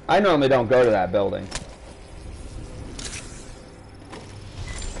 I normally don't go to that building.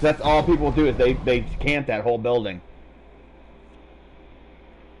 That's all people do is they camp that whole building.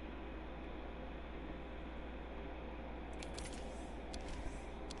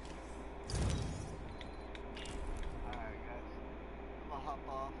 Alright guys, I'm gonna hop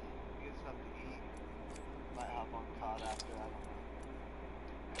off, get something to eat. Might hop on COD after, I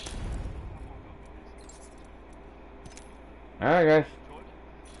don't know. Alright guys.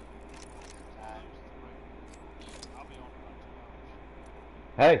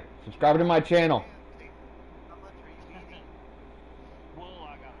 Hey, subscribe to my channel. How much are you eating? Well,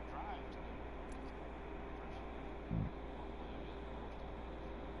 I gotta drive to.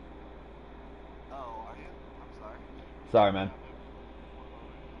 Oh, are you? I'm sorry. Sorry, man.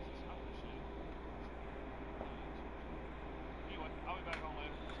 Anyway, I'll be back on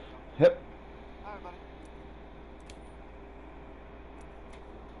later. Yep. Alright, buddy.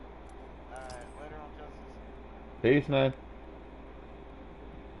 Alright, later on, Justice. Peace, man.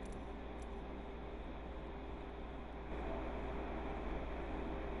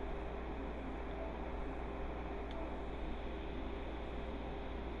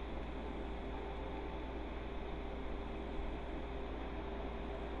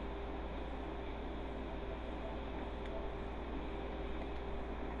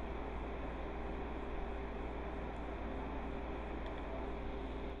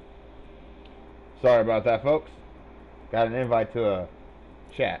 Sorry about that, folks. Got an invite to a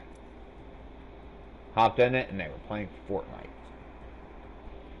chat. Hopped in it, and they were playing Fortnite.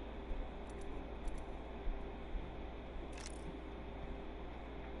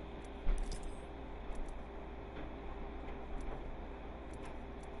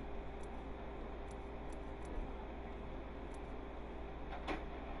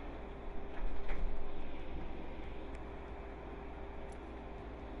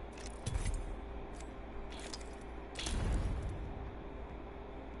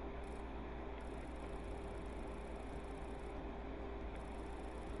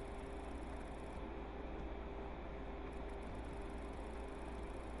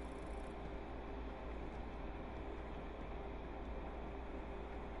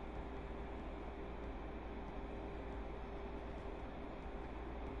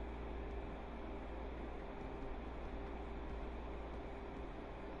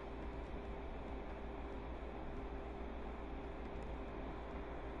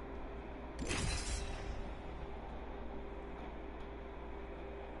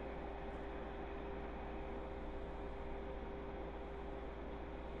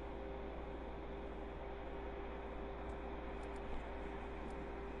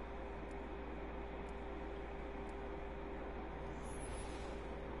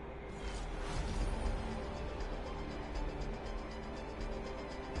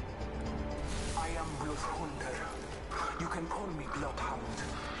 am Wolf Hunter. You can call me Bloodhound.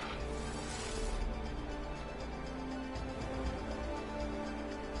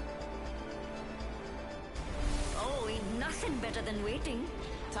 Oh, ain't nothing better than waiting.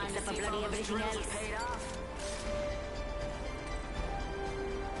 Time Except to for see bloody if all those everything drills else. are paid off.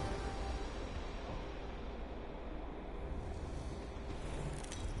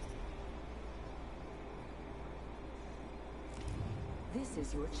 This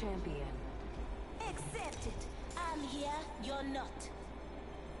is your champion. Accept it. I'm here, you're not.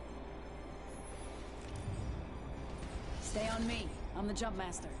 Stay on me. I'm the jump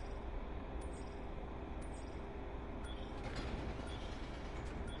master.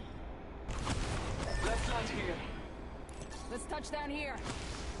 Let's land here. Let's touch down here.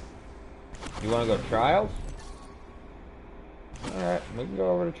 You want to go to trials? Alright, we can go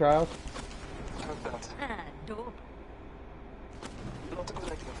over to trials. Heard that. Ah, dope. Not a good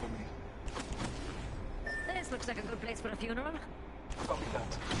idea for me. This looks like a good place for a funeral. Copy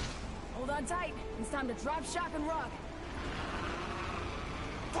that. Hold on tight. It's time to drop, shock, and rock.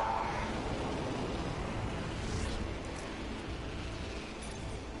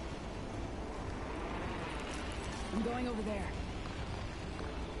 I'm going over there.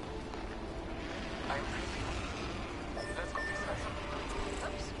 I'm ready. Let's go this way.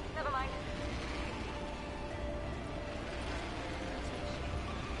 Oops, never mind.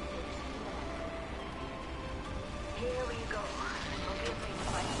 Here we go. Forgive me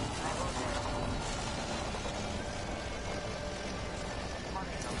for my I won't.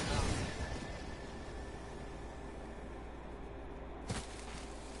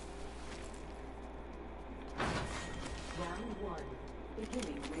 Round 1.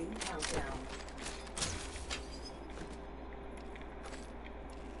 Beginning ring countdown.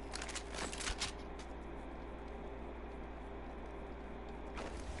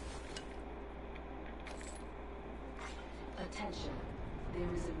 Attention.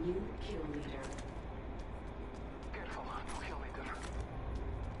 There is a new kill leader. Careful, no kill leader.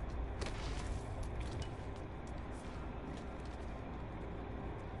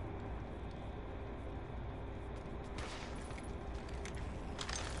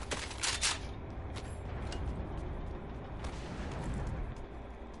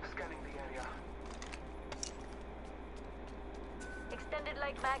 Scanning the area. Extended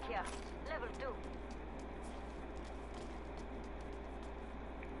light back here. Level 2.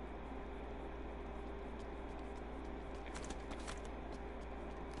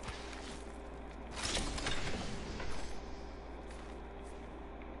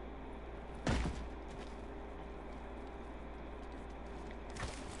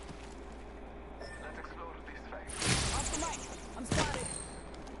 Let's explore this way. Off the mic. I'm spotted.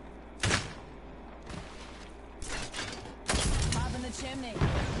 Top in the chimney.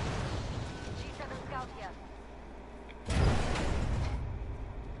 G7 scout here.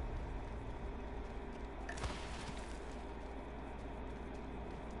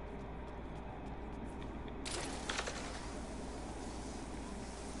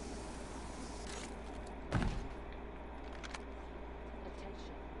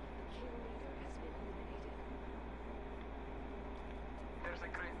 Attention. The kill leader has been eliminated. There's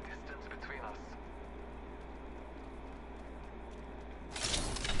a great distance between us.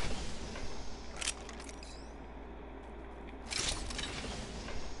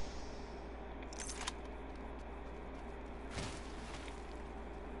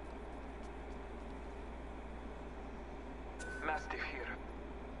 Mastiff here.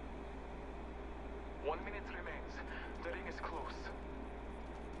 1 minute remains. The ring is close.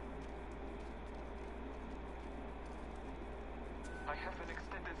 I have an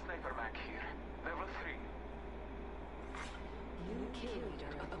extended sniper mag here. Level 3. New kill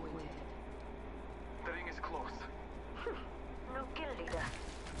leader appointed. The ring is close. No kill leader.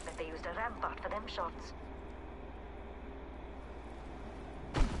 Bet they used a rampart for them shots.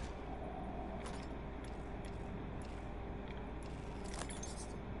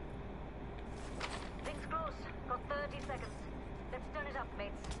 Ring's close. Got 30 seconds. Let's turn it up,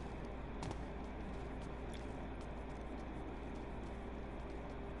 mates.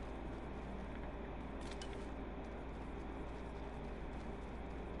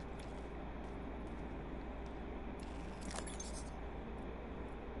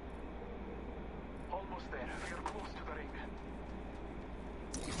 Almost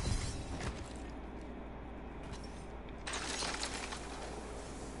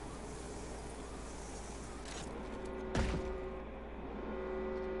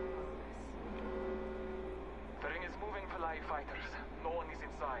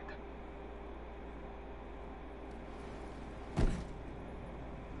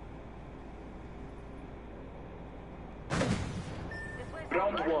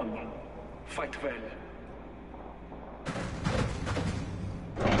one. Fight well.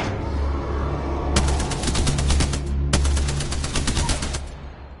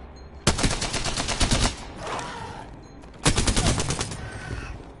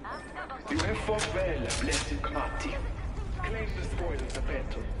 You have fought well, blessed Kmati. Claim the spoils of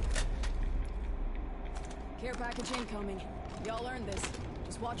battle. Care package incoming. Y'all earned this.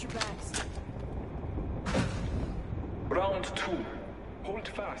 Just watch your backs. Round 2. Hold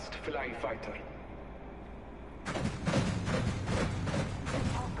fast, fly fighter.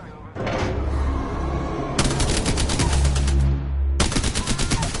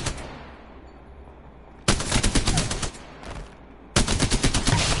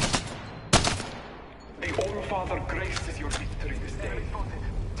 The All-Father graces your victory this day.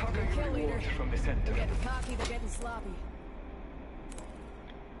 Target your reward from the center. They're getting cocky, they're getting sloppy.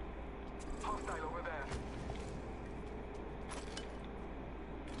 Hostile over there.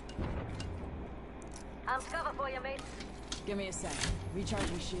 I'm cover for you, mate. Give me a sec.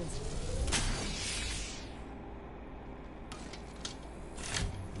 Recharging shields.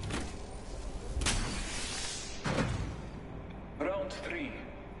 Round 3.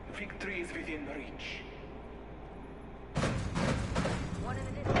 Victory is within reach. One in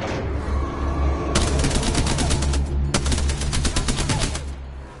the distance.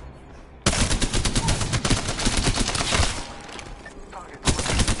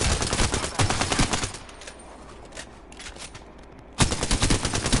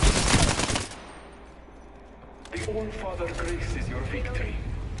 The All-Father graces your victory.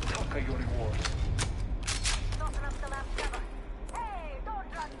 Taka your reward. Soften up some amp cover. Hey,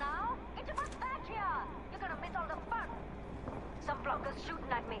 don't run now. Get your butt back here. You're gonna miss all the fun. Some blockers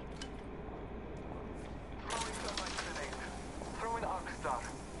shooting at me. Throwing thermite grenade. Throwing arc star.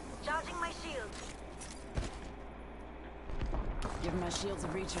 Charging my shield. Giving my shields a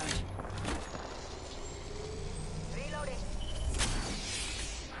recharge. Reloading.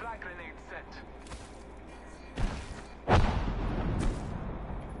 Frag grenade set.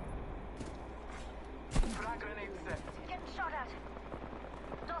 Frag grenade set. Getting shot at.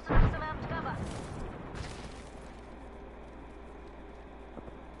 Tossing up some amped cover.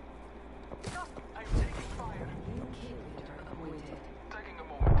 I'm taking fire. New kill leader appointed. Taking a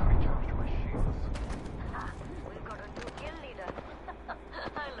moment to recharge my shields. Ah, we've got a new kill leader.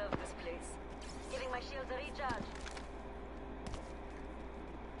 I love this place. Giving my shields a recharge.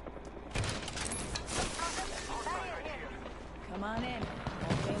 Barrier here. Come on in.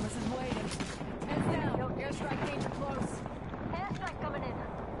 All famous and waiting. Heads down. Airstrike danger close. Airstrike coming in.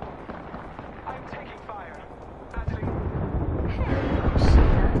 I'm taking fire. Battling.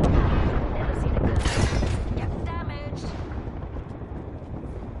 Never seen a gun. Yep, damaged.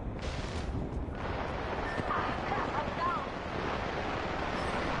 Crap, I'm down.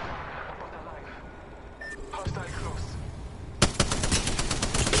 Not alive. Hostile close.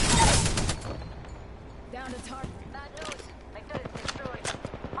 Down to target. Bad news. My turret's destroyed.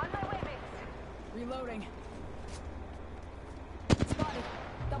 On my way, mates. Reloading. Spotted.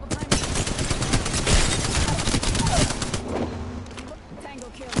 Double time. Tango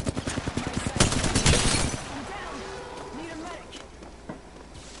kill. My sight. I'm down. Need a medic.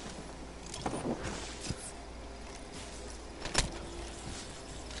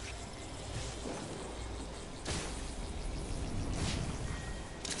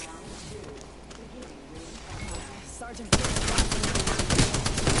 Sergeant.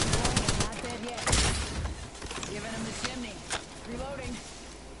 Not dead yet. Giving him the chimney. Reloading.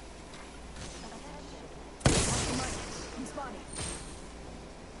 I'm spotted.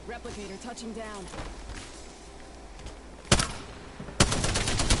 Replicator touching down.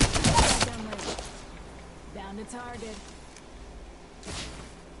 Down range. Down to target.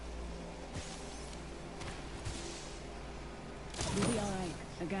 You'll be alright.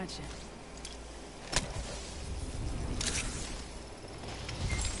 I gotcha.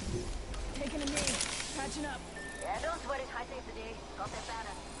 Taking a knee. Patching up. Yeah, don't sweat it. I saved the day. Got that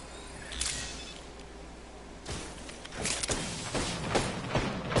banner.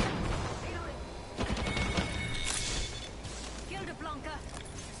 Killed a Blanca.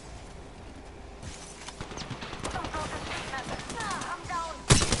 Some blockers shooting at us. Ah, I'm down.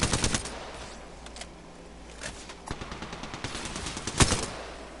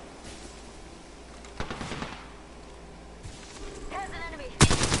 There's an enemy.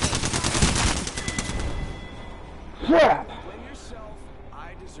 Crap! Blame yourself. I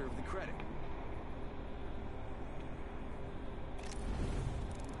deserve the credit.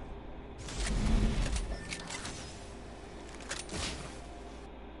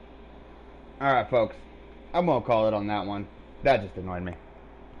 Alright, folks. I won't call it on that one. That just annoyed me.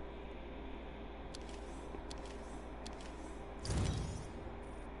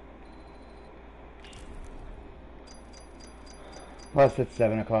 Plus, it's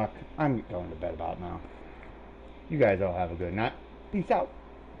 7 o'clock. I'm going to bed about now. You guys all have a good night. Peace out.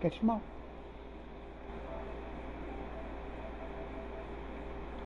 Catch you tomorrow.